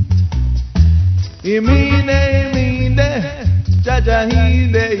 Iminde, jaja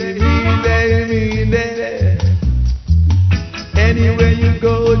hinde. Anywhere you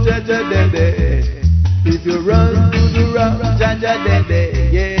go, jaja dede. If you run to the rock, jaja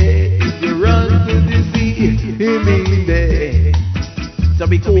dede, yeah. If you run to the sea, iminde. So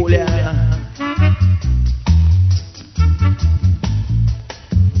be cool, yeah.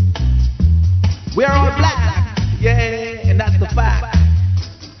 We're all black, yeah, and that's the fact.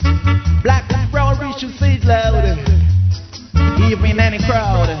 Black and brown, we should say it loud, even in any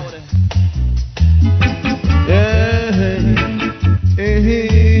crowd.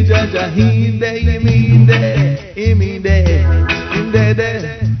 Jaja hinde,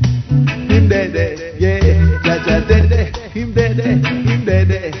 yeah. Jaja dede, him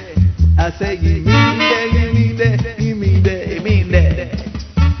dede. I say iminde.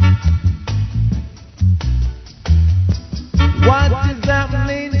 What is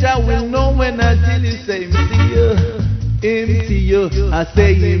happening? I will know when I tell you, say, MCU. I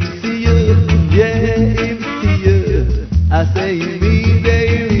say, MCU. Yeah, MCU. I say,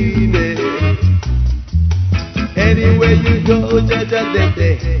 iminde. Anywhere you go, jaja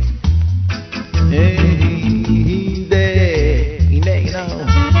dede. Inde, you know.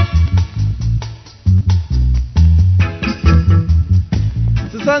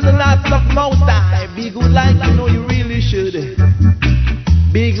 So sons and lots of most high, be good like you know you really should.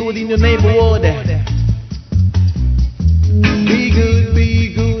 Be good in your neighborhood.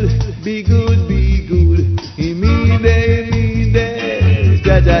 Be good. Iminde.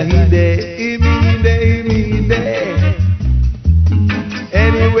 Jaja hinde. Iminde.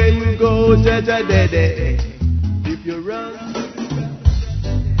 Anywhere you go, jaja dede. If you run.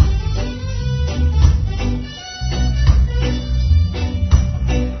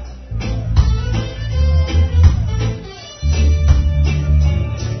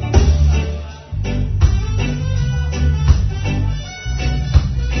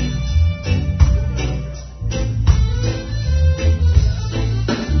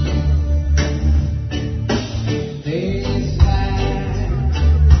 This land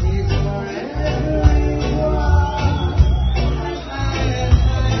is for everyone.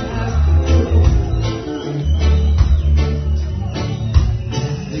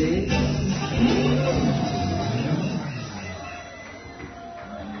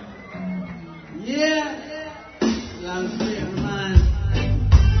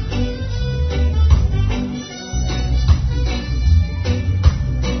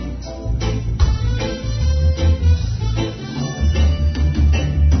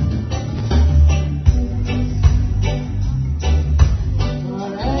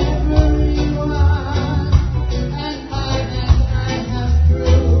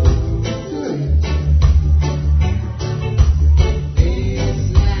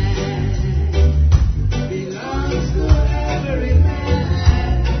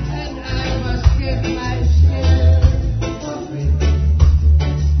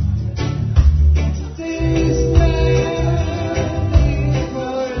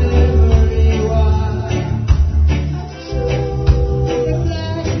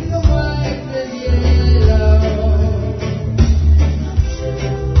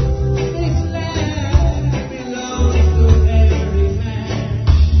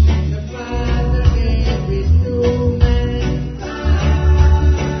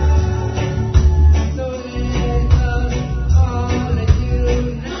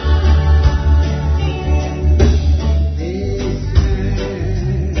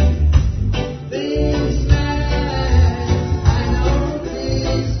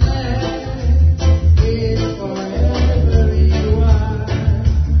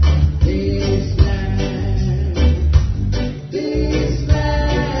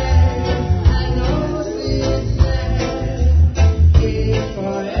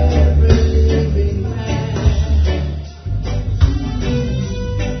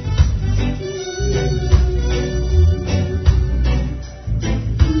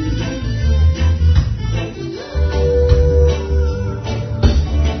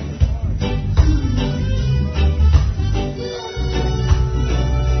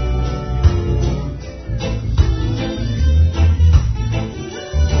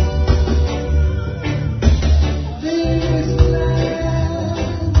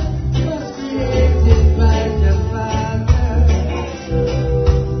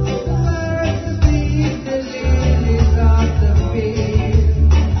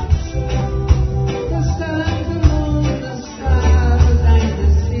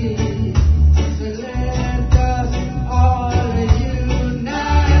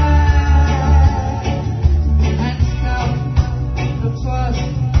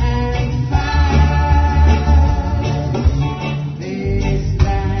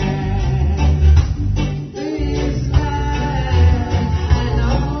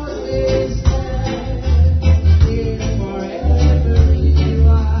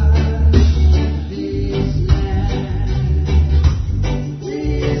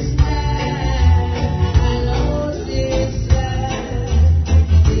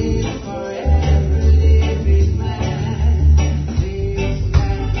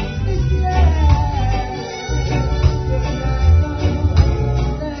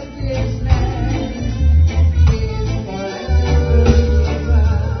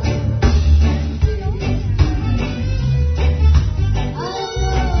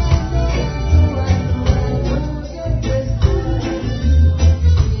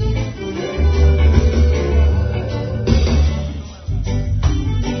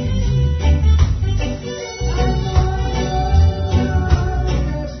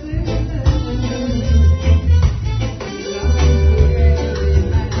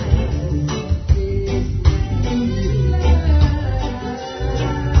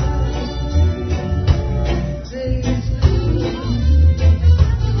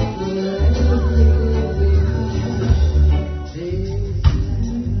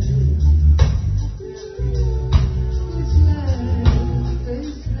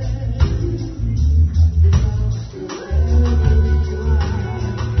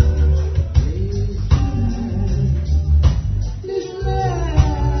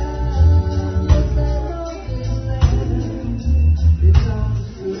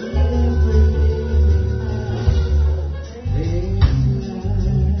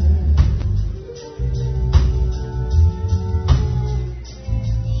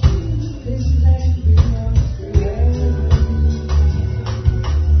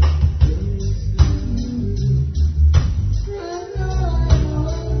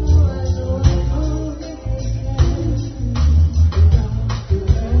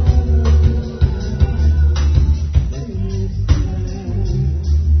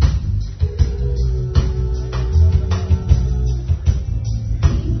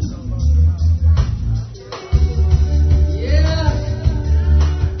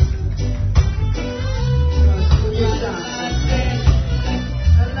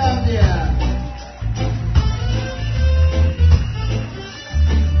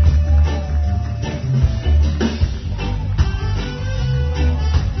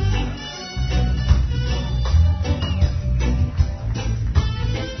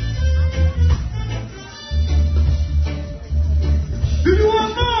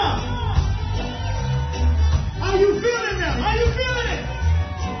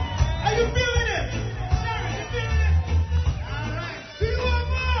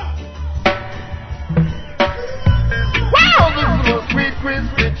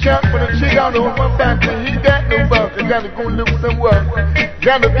 Chuck with a chick out on my back, and he got no buck. I gotta go look some work.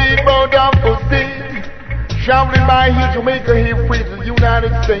 Gotta be bound up for state. Traveling by here, Jamaica, here free to the United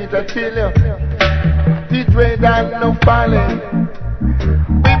States. I tell you, this way that no falling.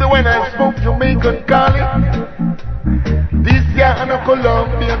 Baby, when I spoke Jamaican calling, this guy and a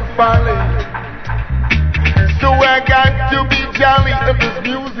Colombian falling. So I got to be jolly in this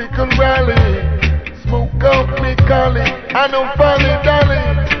musical rally. Smoke up me calling, I know folly,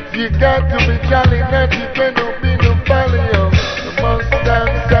 darling. You got to be jolly, not you cannot be no folly, yo. The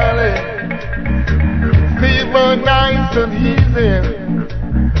Mustang Sally. Fever nice and easy.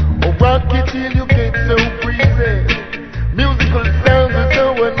 Oh, rock it till you get so breezy. Musical sounds are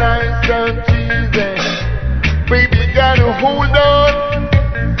so nice and cheesy. Baby, you gotta hold on.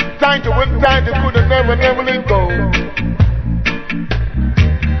 Tight to one tight, you could have never let go.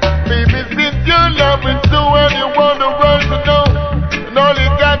 Baby, since you're loving so well, you want the world to know. And all you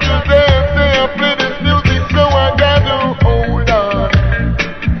got to say is say I play this music, so I got to hold on.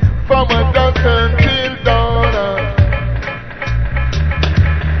 From a dusk until dawn.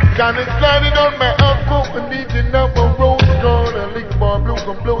 Kinda sliding on my uncle and eating up a rose corner. Lick bar blue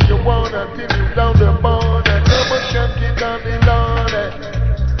can blow you wanna till you down the border. Never can get on the lawn.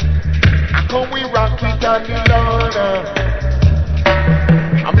 I come we rock it on the lawn.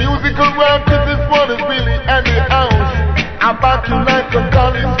 A musical rock, cause this one is really any house. I back you like a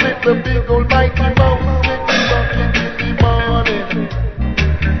college slip, the big old mighty mouse. Slip you rock it in the morning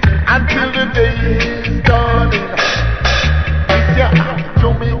until the day is dawning. It's your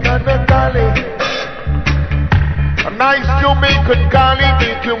Jamaican Cali. A nice Jamaican Cali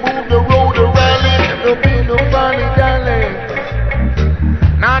make you move the road to rally. There'll be no valley darling.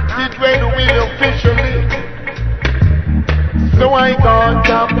 Not it way the way officially. So I got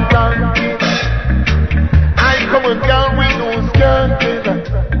up ranking. I come down with no skanking.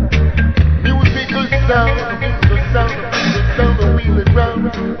 Musical sound, musical sound, musical sound, the wheel it round.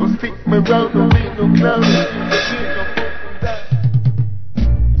 Will stick me round the wheel, no clown.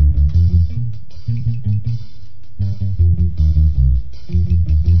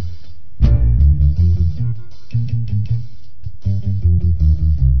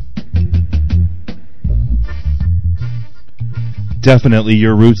 Definitely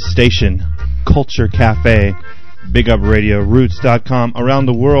your Roots station, Culture Cafe, Big Up Radio, Roots.com, around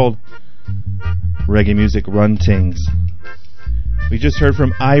the world, reggae music run tings. We just heard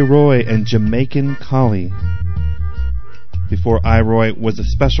from I-Roy and Jamaican Collie. Before I-Roy was a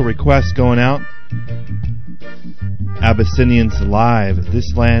special request going out, Abyssinians Live,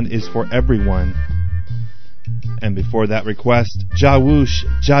 This Land Is For Everyone. And before that request, Jawoosh,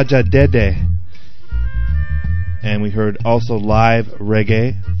 Jaja Dede. And we heard also live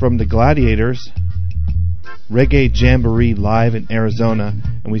reggae from the Gladiators, Reggae Jamboree live in Arizona.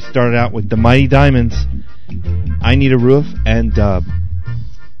 And we started out with the Mighty Diamonds, I Need a Roof, and Dub.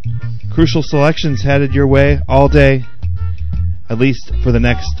 Crucial selections headed your way all day, at least for the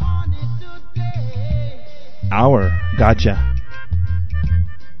next hour. Gotcha.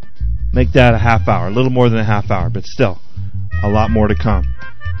 Make that a half hour, a little more than a half hour, but still, a lot more to come.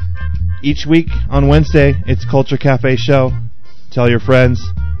 Each week on Wednesday, it's Culture Cafe Show. Tell your friends.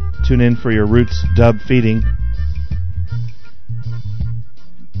 Tune in for your Roots dub feeding.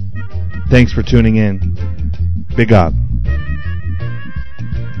 Thanks for tuning in. Big up.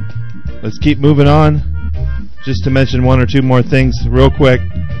 Let's keep moving on. Just to mention one or two more things real quick.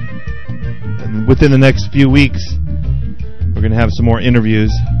 Within the next few weeks, we're going to have some more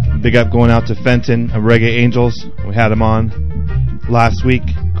interviews. Big up going out to Fenton of Reggae Angels. We had him on last week.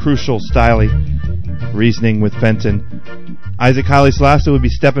 Crucial Styley, Reasoning with Fenton. Isaac Haile Selassie will be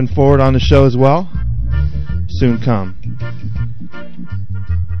stepping forward on the show as well. Soon come.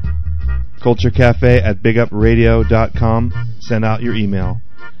 Culture Cafe at bigupradio.com. Send out your email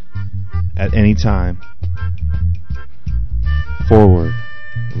at any time. Forward.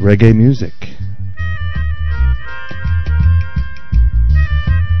 Reggae music.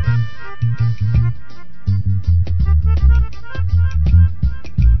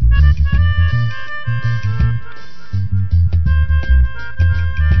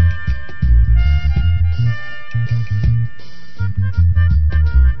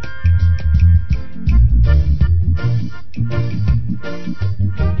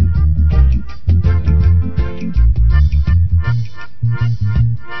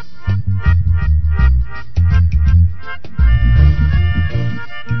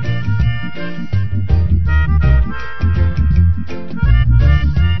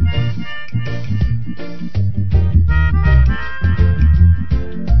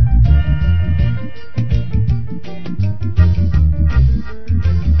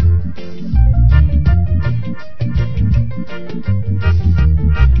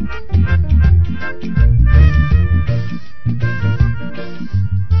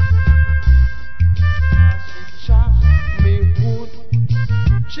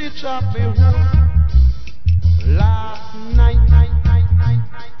 shot me last night.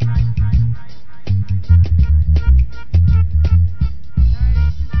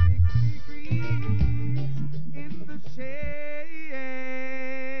 In the shade,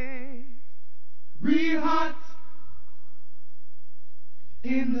 real hot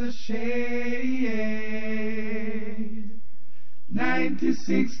in the shade.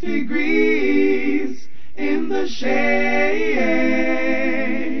 96 degrees in the shade.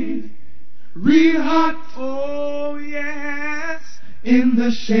 Real hot, oh yes, in the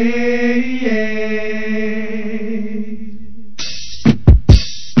shade.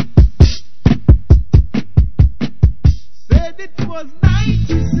 Said it was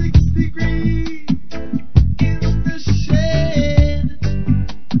 96 degrees in the shade.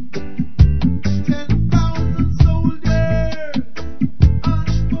 10,000 soldiers on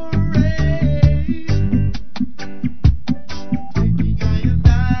parade, taking I and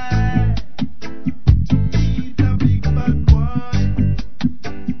I to meet a big bad boy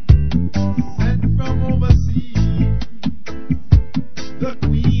sent from overseas, the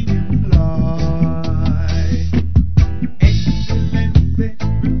Queen in flight. Excellency,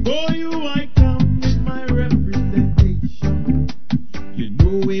 before you I come with my representation. You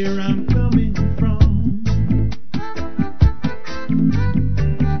know where I'm coming from.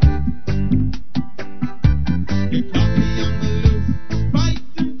 You caught me on the loose,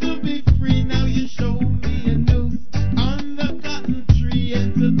 fighting to be free. Now you show me a noose on the cotton tree.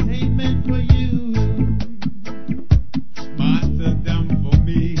 Entertainment for you, martyrdom for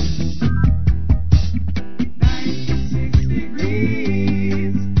me. 96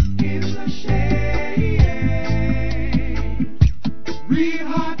 degrees in the shade. Real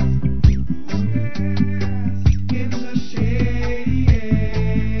hot, yes, in the shade.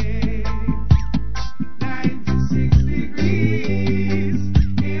 96 degrees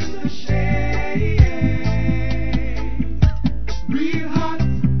in the shade. Real hot,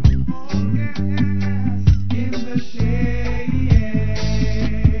 oh yes, in the shade.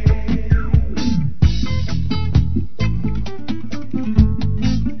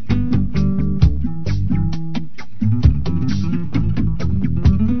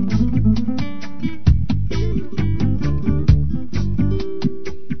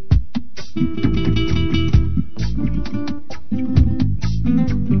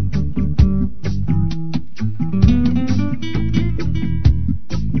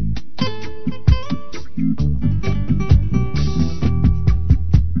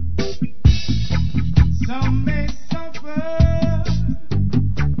 Some may suffer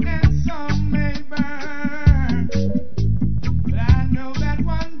and some may burn, but I know that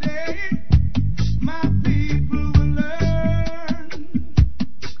one day my people will learn.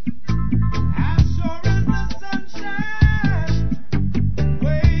 As sure as the sun shines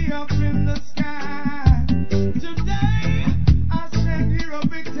way up in the sky, today I stand here a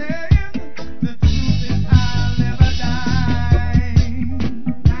victim. The truth is I'll never die.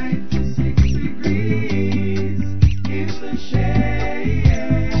 96 degrees in the shade.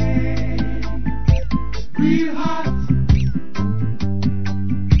 Real hot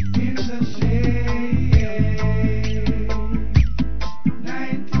in the shade.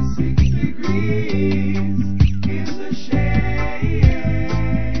 96 degrees in the shade.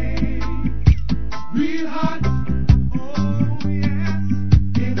 Real hot, oh yes,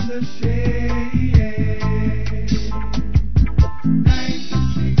 in the shade.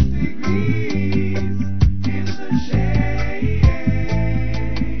 96 degrees in the shade.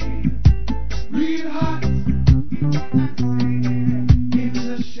 Real hot, in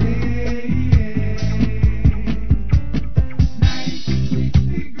the shade. 96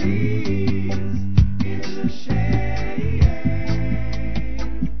 degrees in the shade.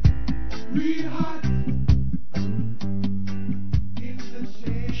 Real hot in the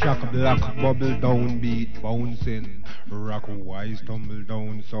shade. Shock black bubble down beat bouncing, rock wise tumble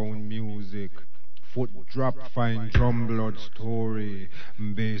down sound music, foot drop fine drum blood story,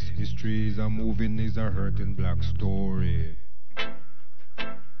 bass history is a moving is a hurting black story.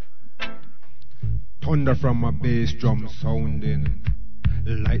 Thunder from a bass drum sounding,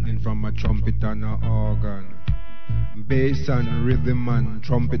 lightning from a trumpet and a organ. Bass and rhythm and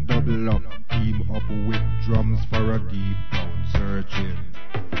trumpet double up, team up with drums for a deep down searching.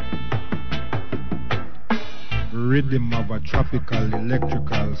 Rhythm of a tropical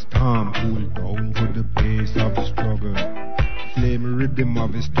electrical storm, cool down to the pace of the struggle. Flame rhythm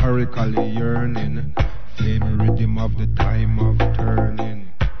of historical yearning, flame rhythm of the time of turning,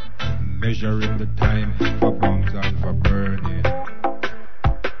 measuring the time for bombs and for burning.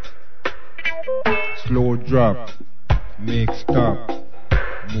 Slow drop, make stop,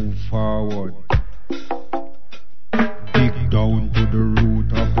 move forward. Dig down to the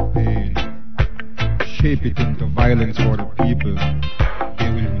root of the pain. Shape it into violence for the people. They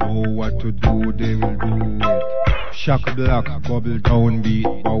will know what to do, they will do it. Shock black, bubble down, beat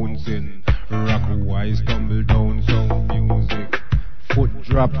bouncing. Rock wise, tumble down, sound music. Foot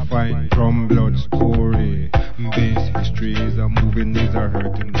drop, fine drum, blood story. Bass history is a moving, is a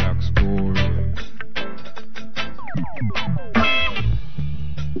hurting black story.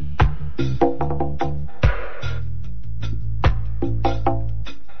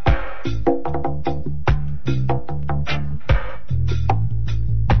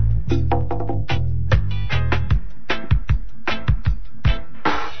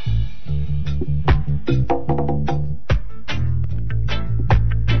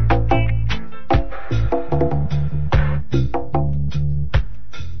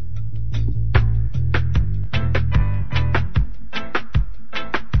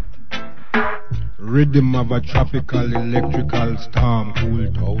 Rhythm of a tropical electrical storm,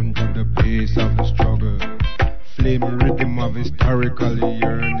 cool down to the pace of the struggle. Flame rhythm of historical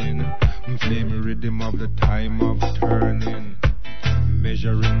yearning, flame rhythm of the time of turning,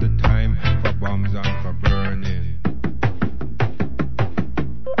 measuring the time for bombs and for burning.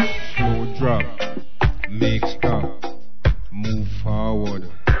 Slow drop, make stop, move forward.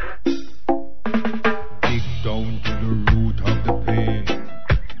 Dig down to the root of the pain.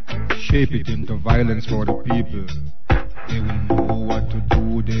 Shape it into violence for the people. They will know what to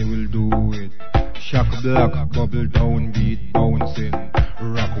do, they will do it. Shock black, bubble down, beat bouncing.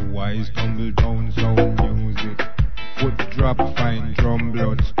 Rock wise, tumble down, sound music. Foot drop, fine drum,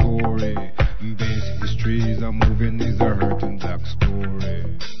 blood story. Bass history is a moving, is a hurting black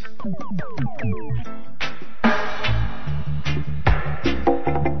story.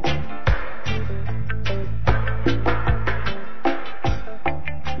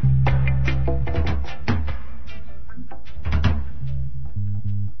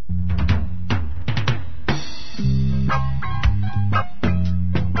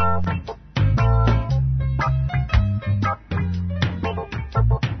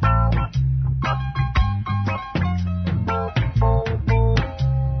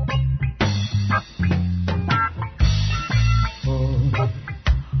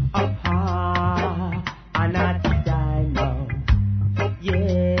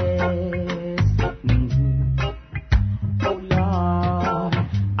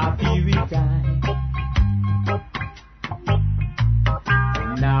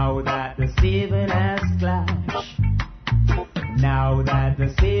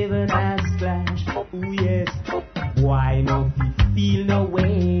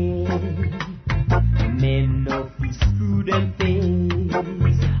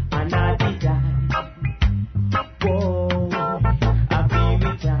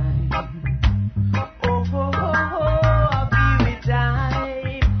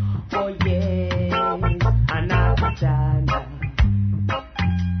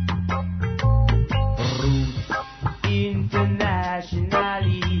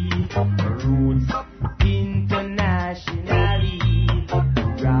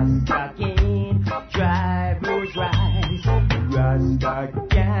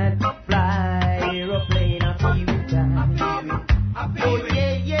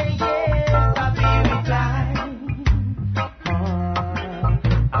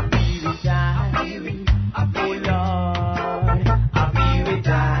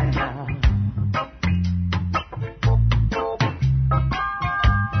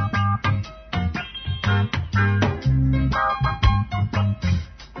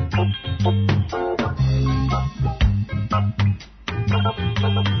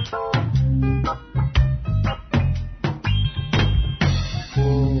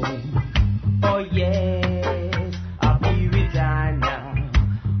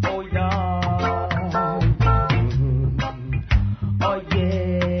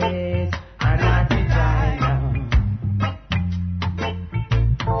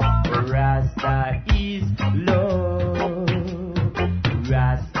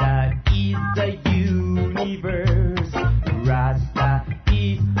 Rasta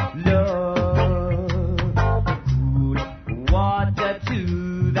is love.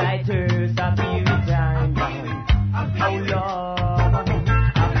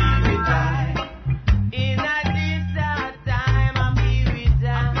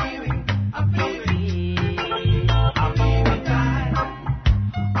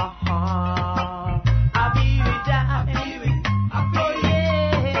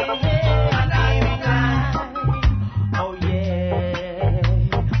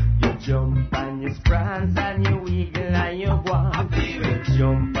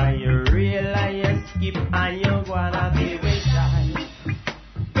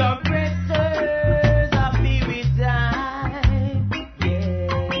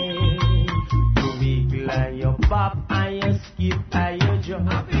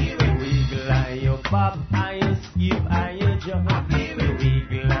 bop and you skip and you jump. You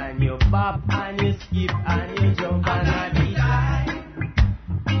wiggle and you bop and you skip and you jump. And at the time,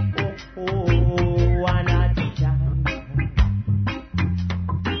 oh, and at the time.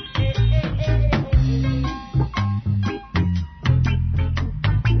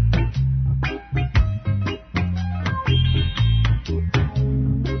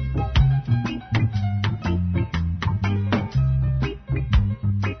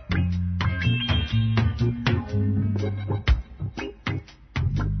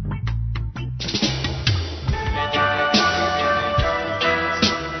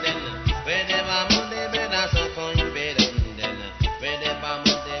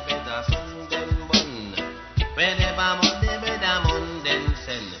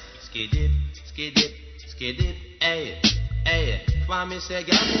 Me say,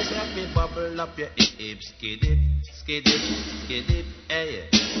 girl, me say, me bubble up your hips, skid it, hey.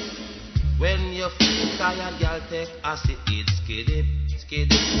 When you feel tired, girl, take a sit, skid it,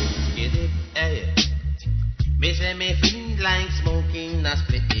 hey. Me say, me feel like smoking a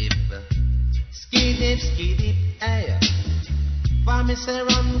split hip, skid it, hey. For me say,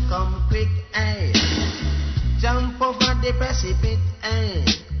 run, come quick, hey. Jump over the precipice, hey.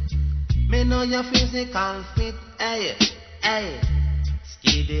 Me know your physical fit, hey, hey.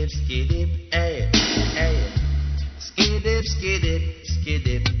 Skid it, hey, hey. Skid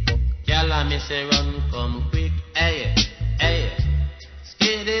it. Girl, me say run, come quick, hey, hey.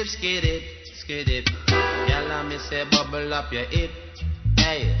 Skid it. Girl, me say bubble up your hip,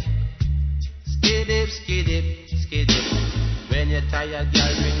 hey. Skid it. When you're tired,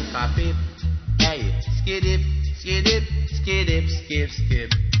 girl, drink a pip, hey. Skid it,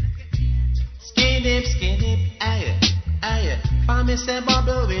 skip. Skid it, hey. Aye, for me say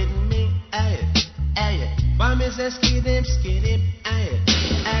bubble with me, aye, aye. For me say skid him, aye,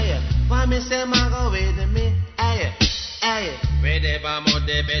 aye. For me say mago with me, aye, aye. Where the bamo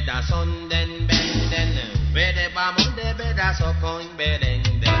de beda son den benden, where the bamo de beda so coin beden,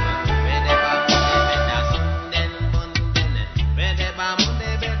 where the bamo de beda son den bonden, where the bamo de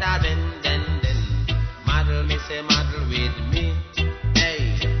beda den. Model me say model with me,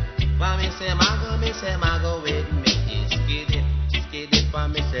 aye. For me say mago with me. Skid it for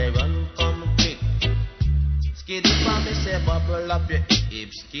me say run come quick. Skid it for me say bubble up your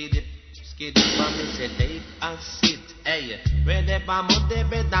hips. Skid it for me say take a sit. Hey, where the bamo de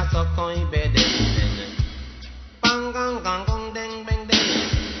bed that's a coin bed. Bang gang gang gong ding bang ding.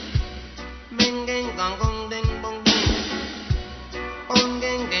 Bing gang gang gong ding bong ding. Bong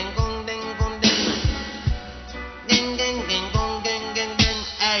gang gang gong ding gong ding. Gang gang gang gong gang gang gang.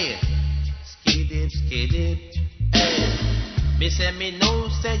 Hey, skid it. Me say me know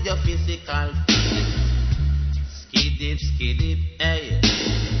say your physical fit. Skid it, hey.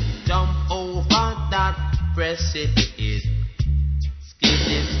 Jump over that precipice.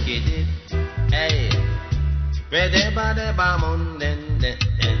 Skid it, hey. Where the body bam den.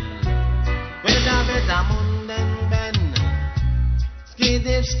 Where the beda mun den ben. Skid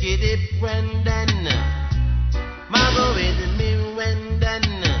it when then. Mago with me when then.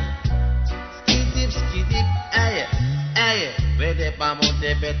 Skid it, hey. Hey, where the bamo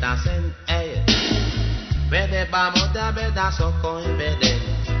de beta sen, hey. Where the bamo de beta so coin beden.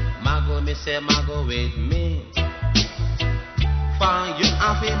 Mago me say mago with me. Found you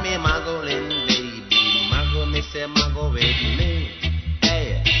and feel me mago len baby. Mago me say mago with me.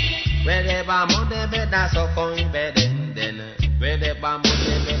 Hey, where the bamo de beta so coin beden then. Where the bamo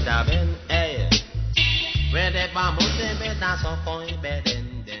de beta ben, hey. Where the bamo de beta so coin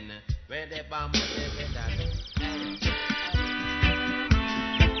beden then. Where the bamo de beta ben, hey.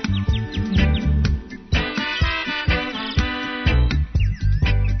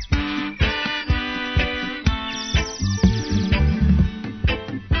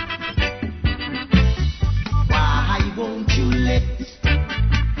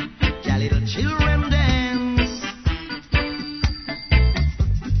 Children dance.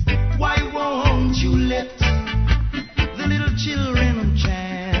 Why won't you let the little children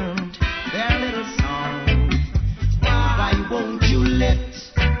chant their little song? Why won't you let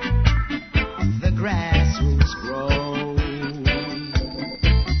the grassroots grow?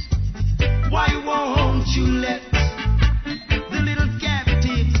 Why won't you let the little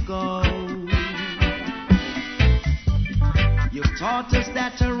captives go? You've taught us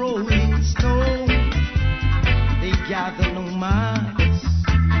that a rolling stone, they gather no marks.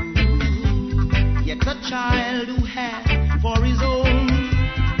 Yet a child who had for his own,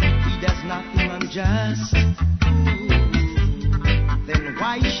 he does nothing unjust. Then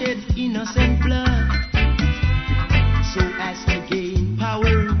why shed innocent blood so as to gain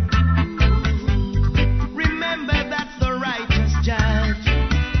power?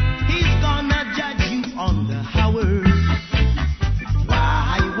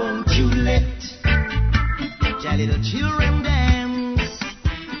 little children dance.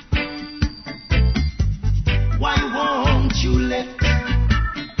 Why won't you let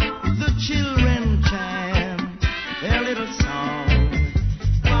the children chant their little song?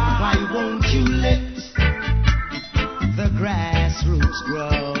 Why won't you let the grassroots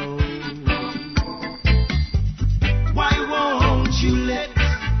grow? Why won't you let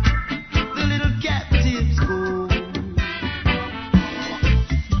the little captives go?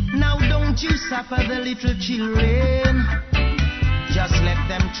 Now don't you suffer the little children, just let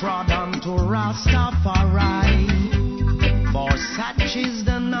them trod on to Rastafari. For such is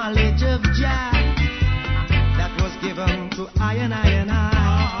the knowledge of Jah that was given to I and I and I.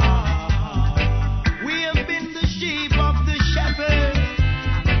 We have been the sheep of the shepherd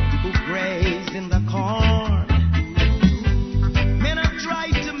who grazed in the corn. Men have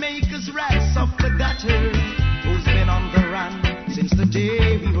tried to make us rats of the gutter, who's been on the run since the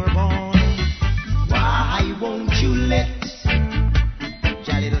day we were born. Why won't you let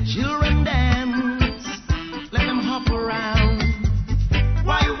your little children dance? Let them hop around.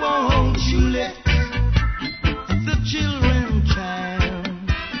 Why won't you let the children chant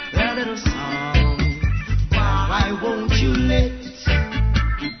their little song? Why won't you let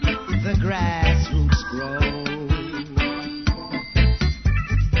the grassroots grow?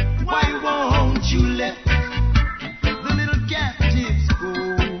 Why won't you let the little captives go?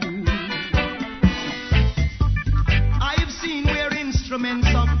 I have seen where instruments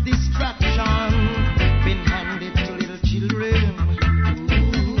of distraction been handed to little children,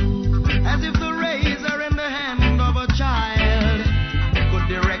 as if the razor in the hand of a child could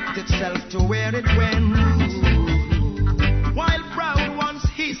direct itself to where it went, while proud ones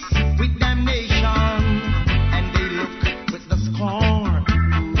hiss with damnation and they look with the scorn,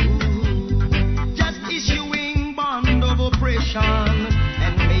 just issuing bond of oppression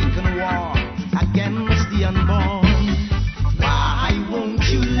and making war against the unborn. Why won't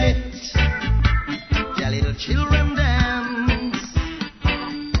you let your little children dance?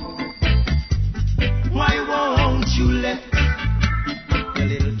 Why won't you let the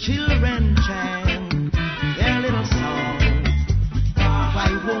little children chant their little song? Why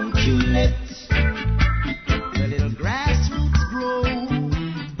won't you let the little grassroots grow?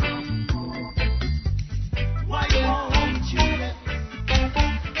 Why won't you let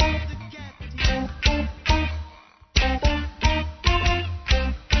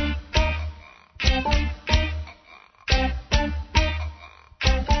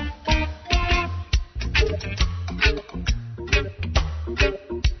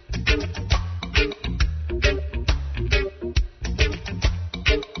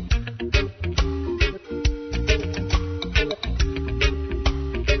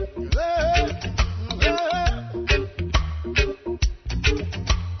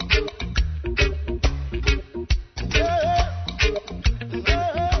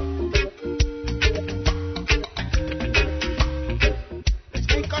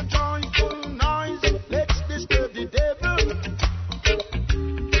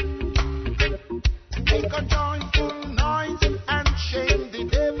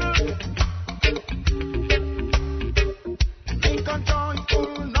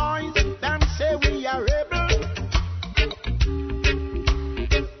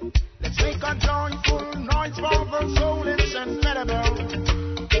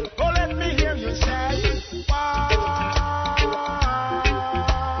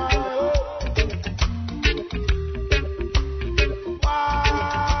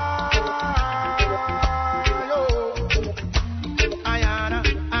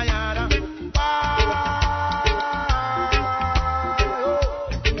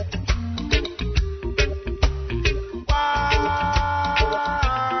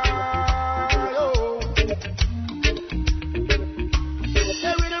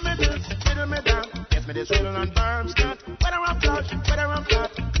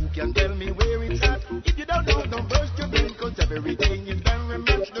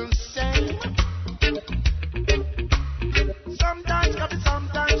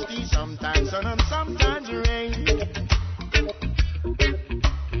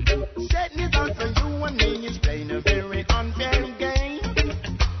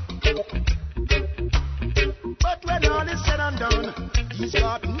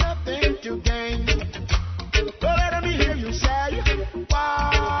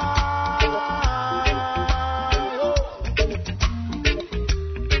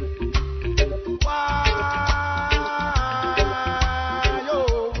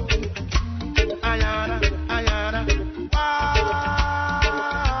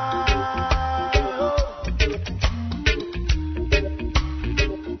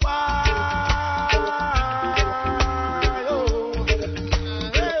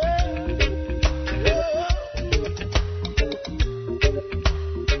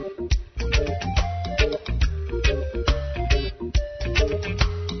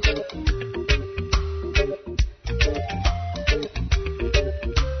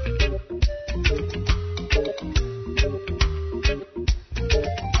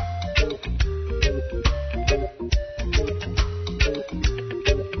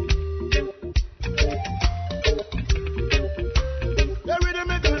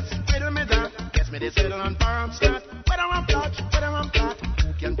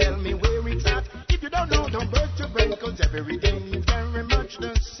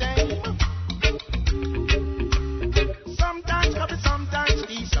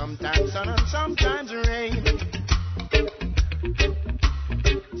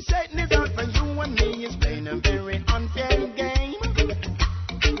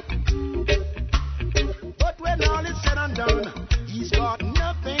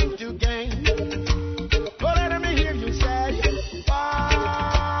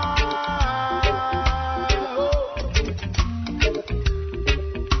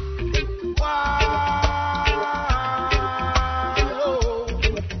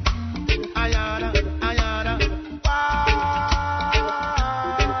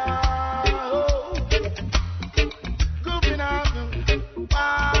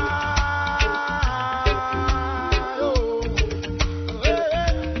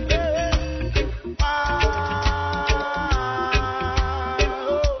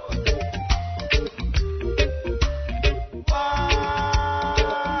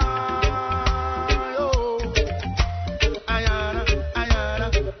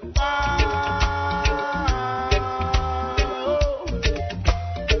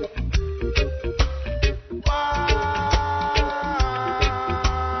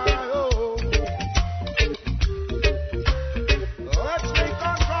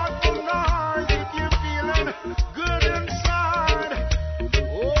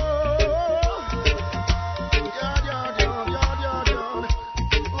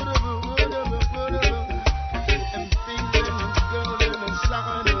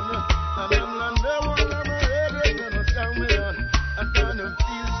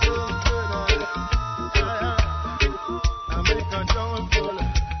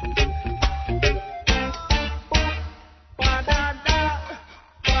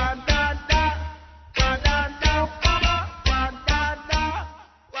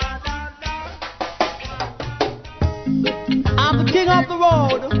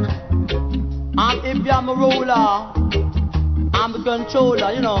keep you, I'm a ruler. I'm the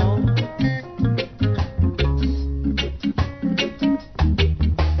controller, you know.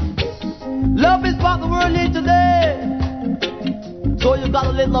 Love is what the world needs today. So you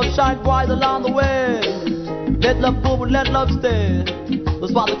gotta let love shine bright along the way. Let love go, but let love stay.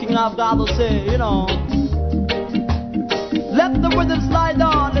 That's what the king of God will say, you know. Let the rhythm slide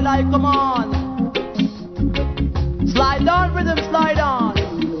on, the light come on. Slide on, rhythm slide on.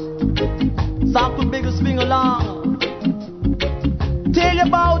 Sound could make you swing along. Tell you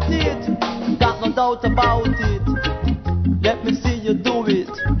about it, got no doubt about it. Let me see you do it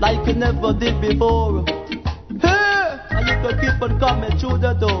like you never did before. Hey, and you can keep on coming through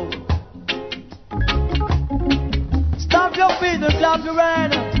the door. Stamp your feet and clap your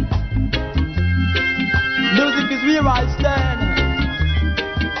hands. Music is where I stand.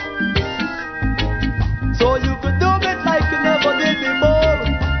 So you can do it like you never did before.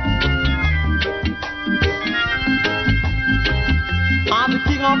 I'm the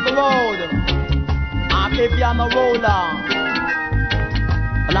king of the road. I'm a piano roller.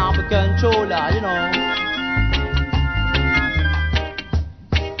 And I'm the controller, you know.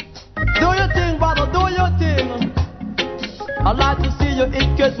 Do your thing, brother, do your thing. I'd like to see you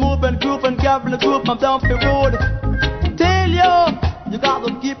it get moving, group and careful group. I'm down the road. Tell you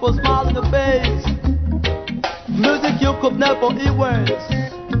gotta keep a smile on your face. Music you could never erase.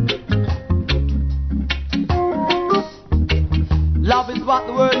 Love is what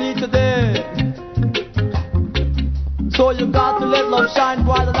the world needs today. So you got to let love shine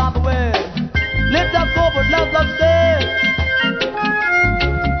bright along the way. Lift up forward, let love stay.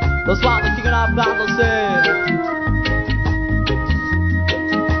 That's what the king of God will say.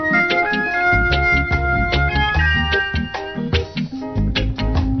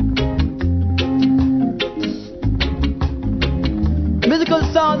 Musical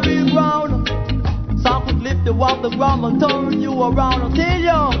sound real ground. Sound could lift you off the ground and turn you around. I'll tell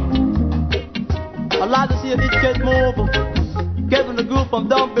you, I'd like to see a hit get move. Get in the group from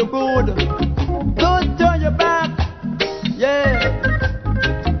down the road. Don't turn your back, yeah.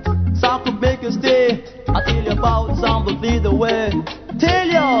 Sound could make you stay. I tell you about sound will lead the way. Tell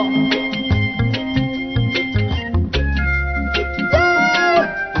you,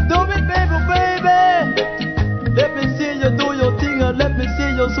 do it, baby, baby. Let me see you do your thing and let me see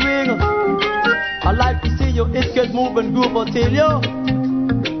you swing. I like to see you it get move and groove. I tell you.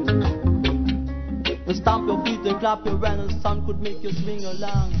 Stamp your feet and clap your hands, and the sun could make you swing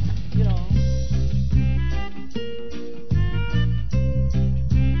along, you know.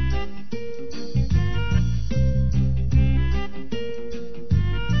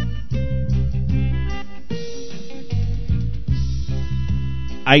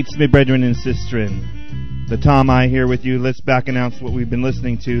 Ites, me brethren and sistren. The Tom-I here with you. Let's back announce what we've been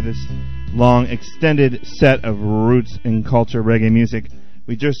listening to, this long extended set of roots and culture reggae music.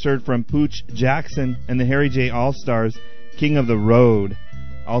 We just heard from Pooch Jackson and the Harry J. All-Stars, King of the Road.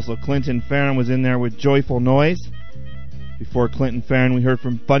 Also, Clinton Farron was in there with Joyful Noise. Before Clinton Farron, we heard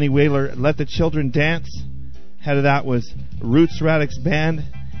from Bunny Wailer, Let the Children Dance. Head of that was Roots Radix Band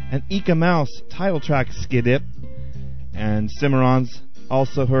and Ika Mouse, title track Skidip. And Cimarrons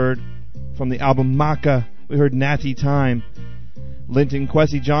also heard from the album Maka. We heard Natty Time. Linton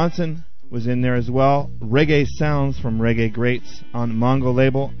Kwesi Johnson was in there as well. Reggae Sounds from Reggae Greats on Mongo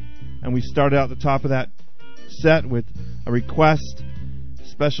label. And we started out the top of that set with a request.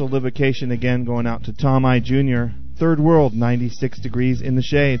 Special livocation again going out to Tom-I Jr. Third World, 96 degrees in the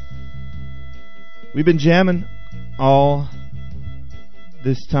shade. We've been jamming all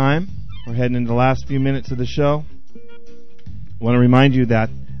this time. We're heading into the last few minutes of the show. I want to remind you that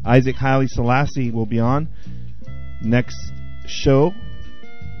Isaac Haile Selassie will be on next show.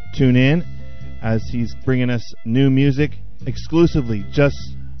 Tune in as he's bringing us new music exclusively just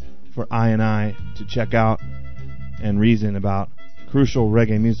for I to check out and reason about crucial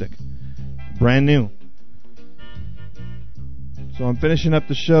reggae music. Brand new. So I'm finishing up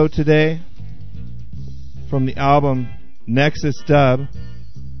the show today from the album Nexus Dub,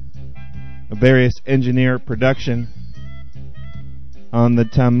 a various engineer production on the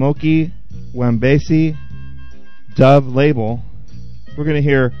Tamoki Wambesi Dub label. We're going to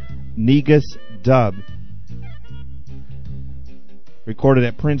hear Negus Dub, recorded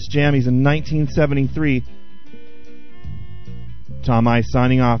at Prince Jammies in 1973. Tom-I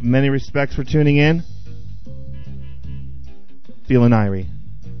signing off. Many respects for tuning in. Feeling irie.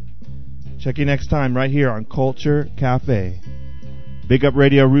 Check you next time right here on Culture Cafe.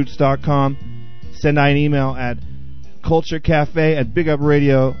 BigUpRadioRoots.com. Send I an email at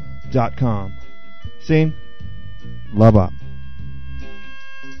culturecafe@bigupradio.com. Scene? Love up.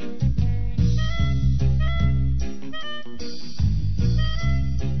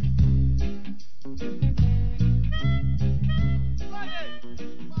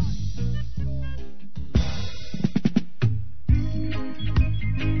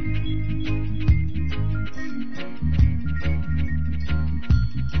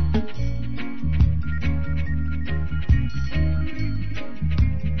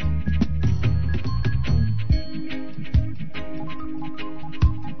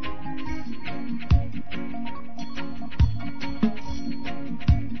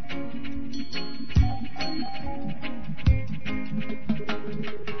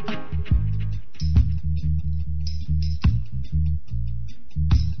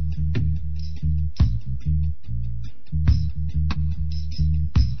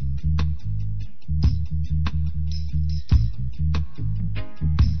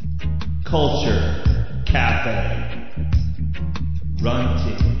 Culture Cafe. Run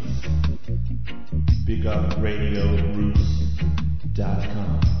tickets.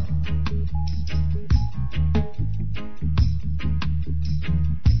 BigUpRadioRoots.com.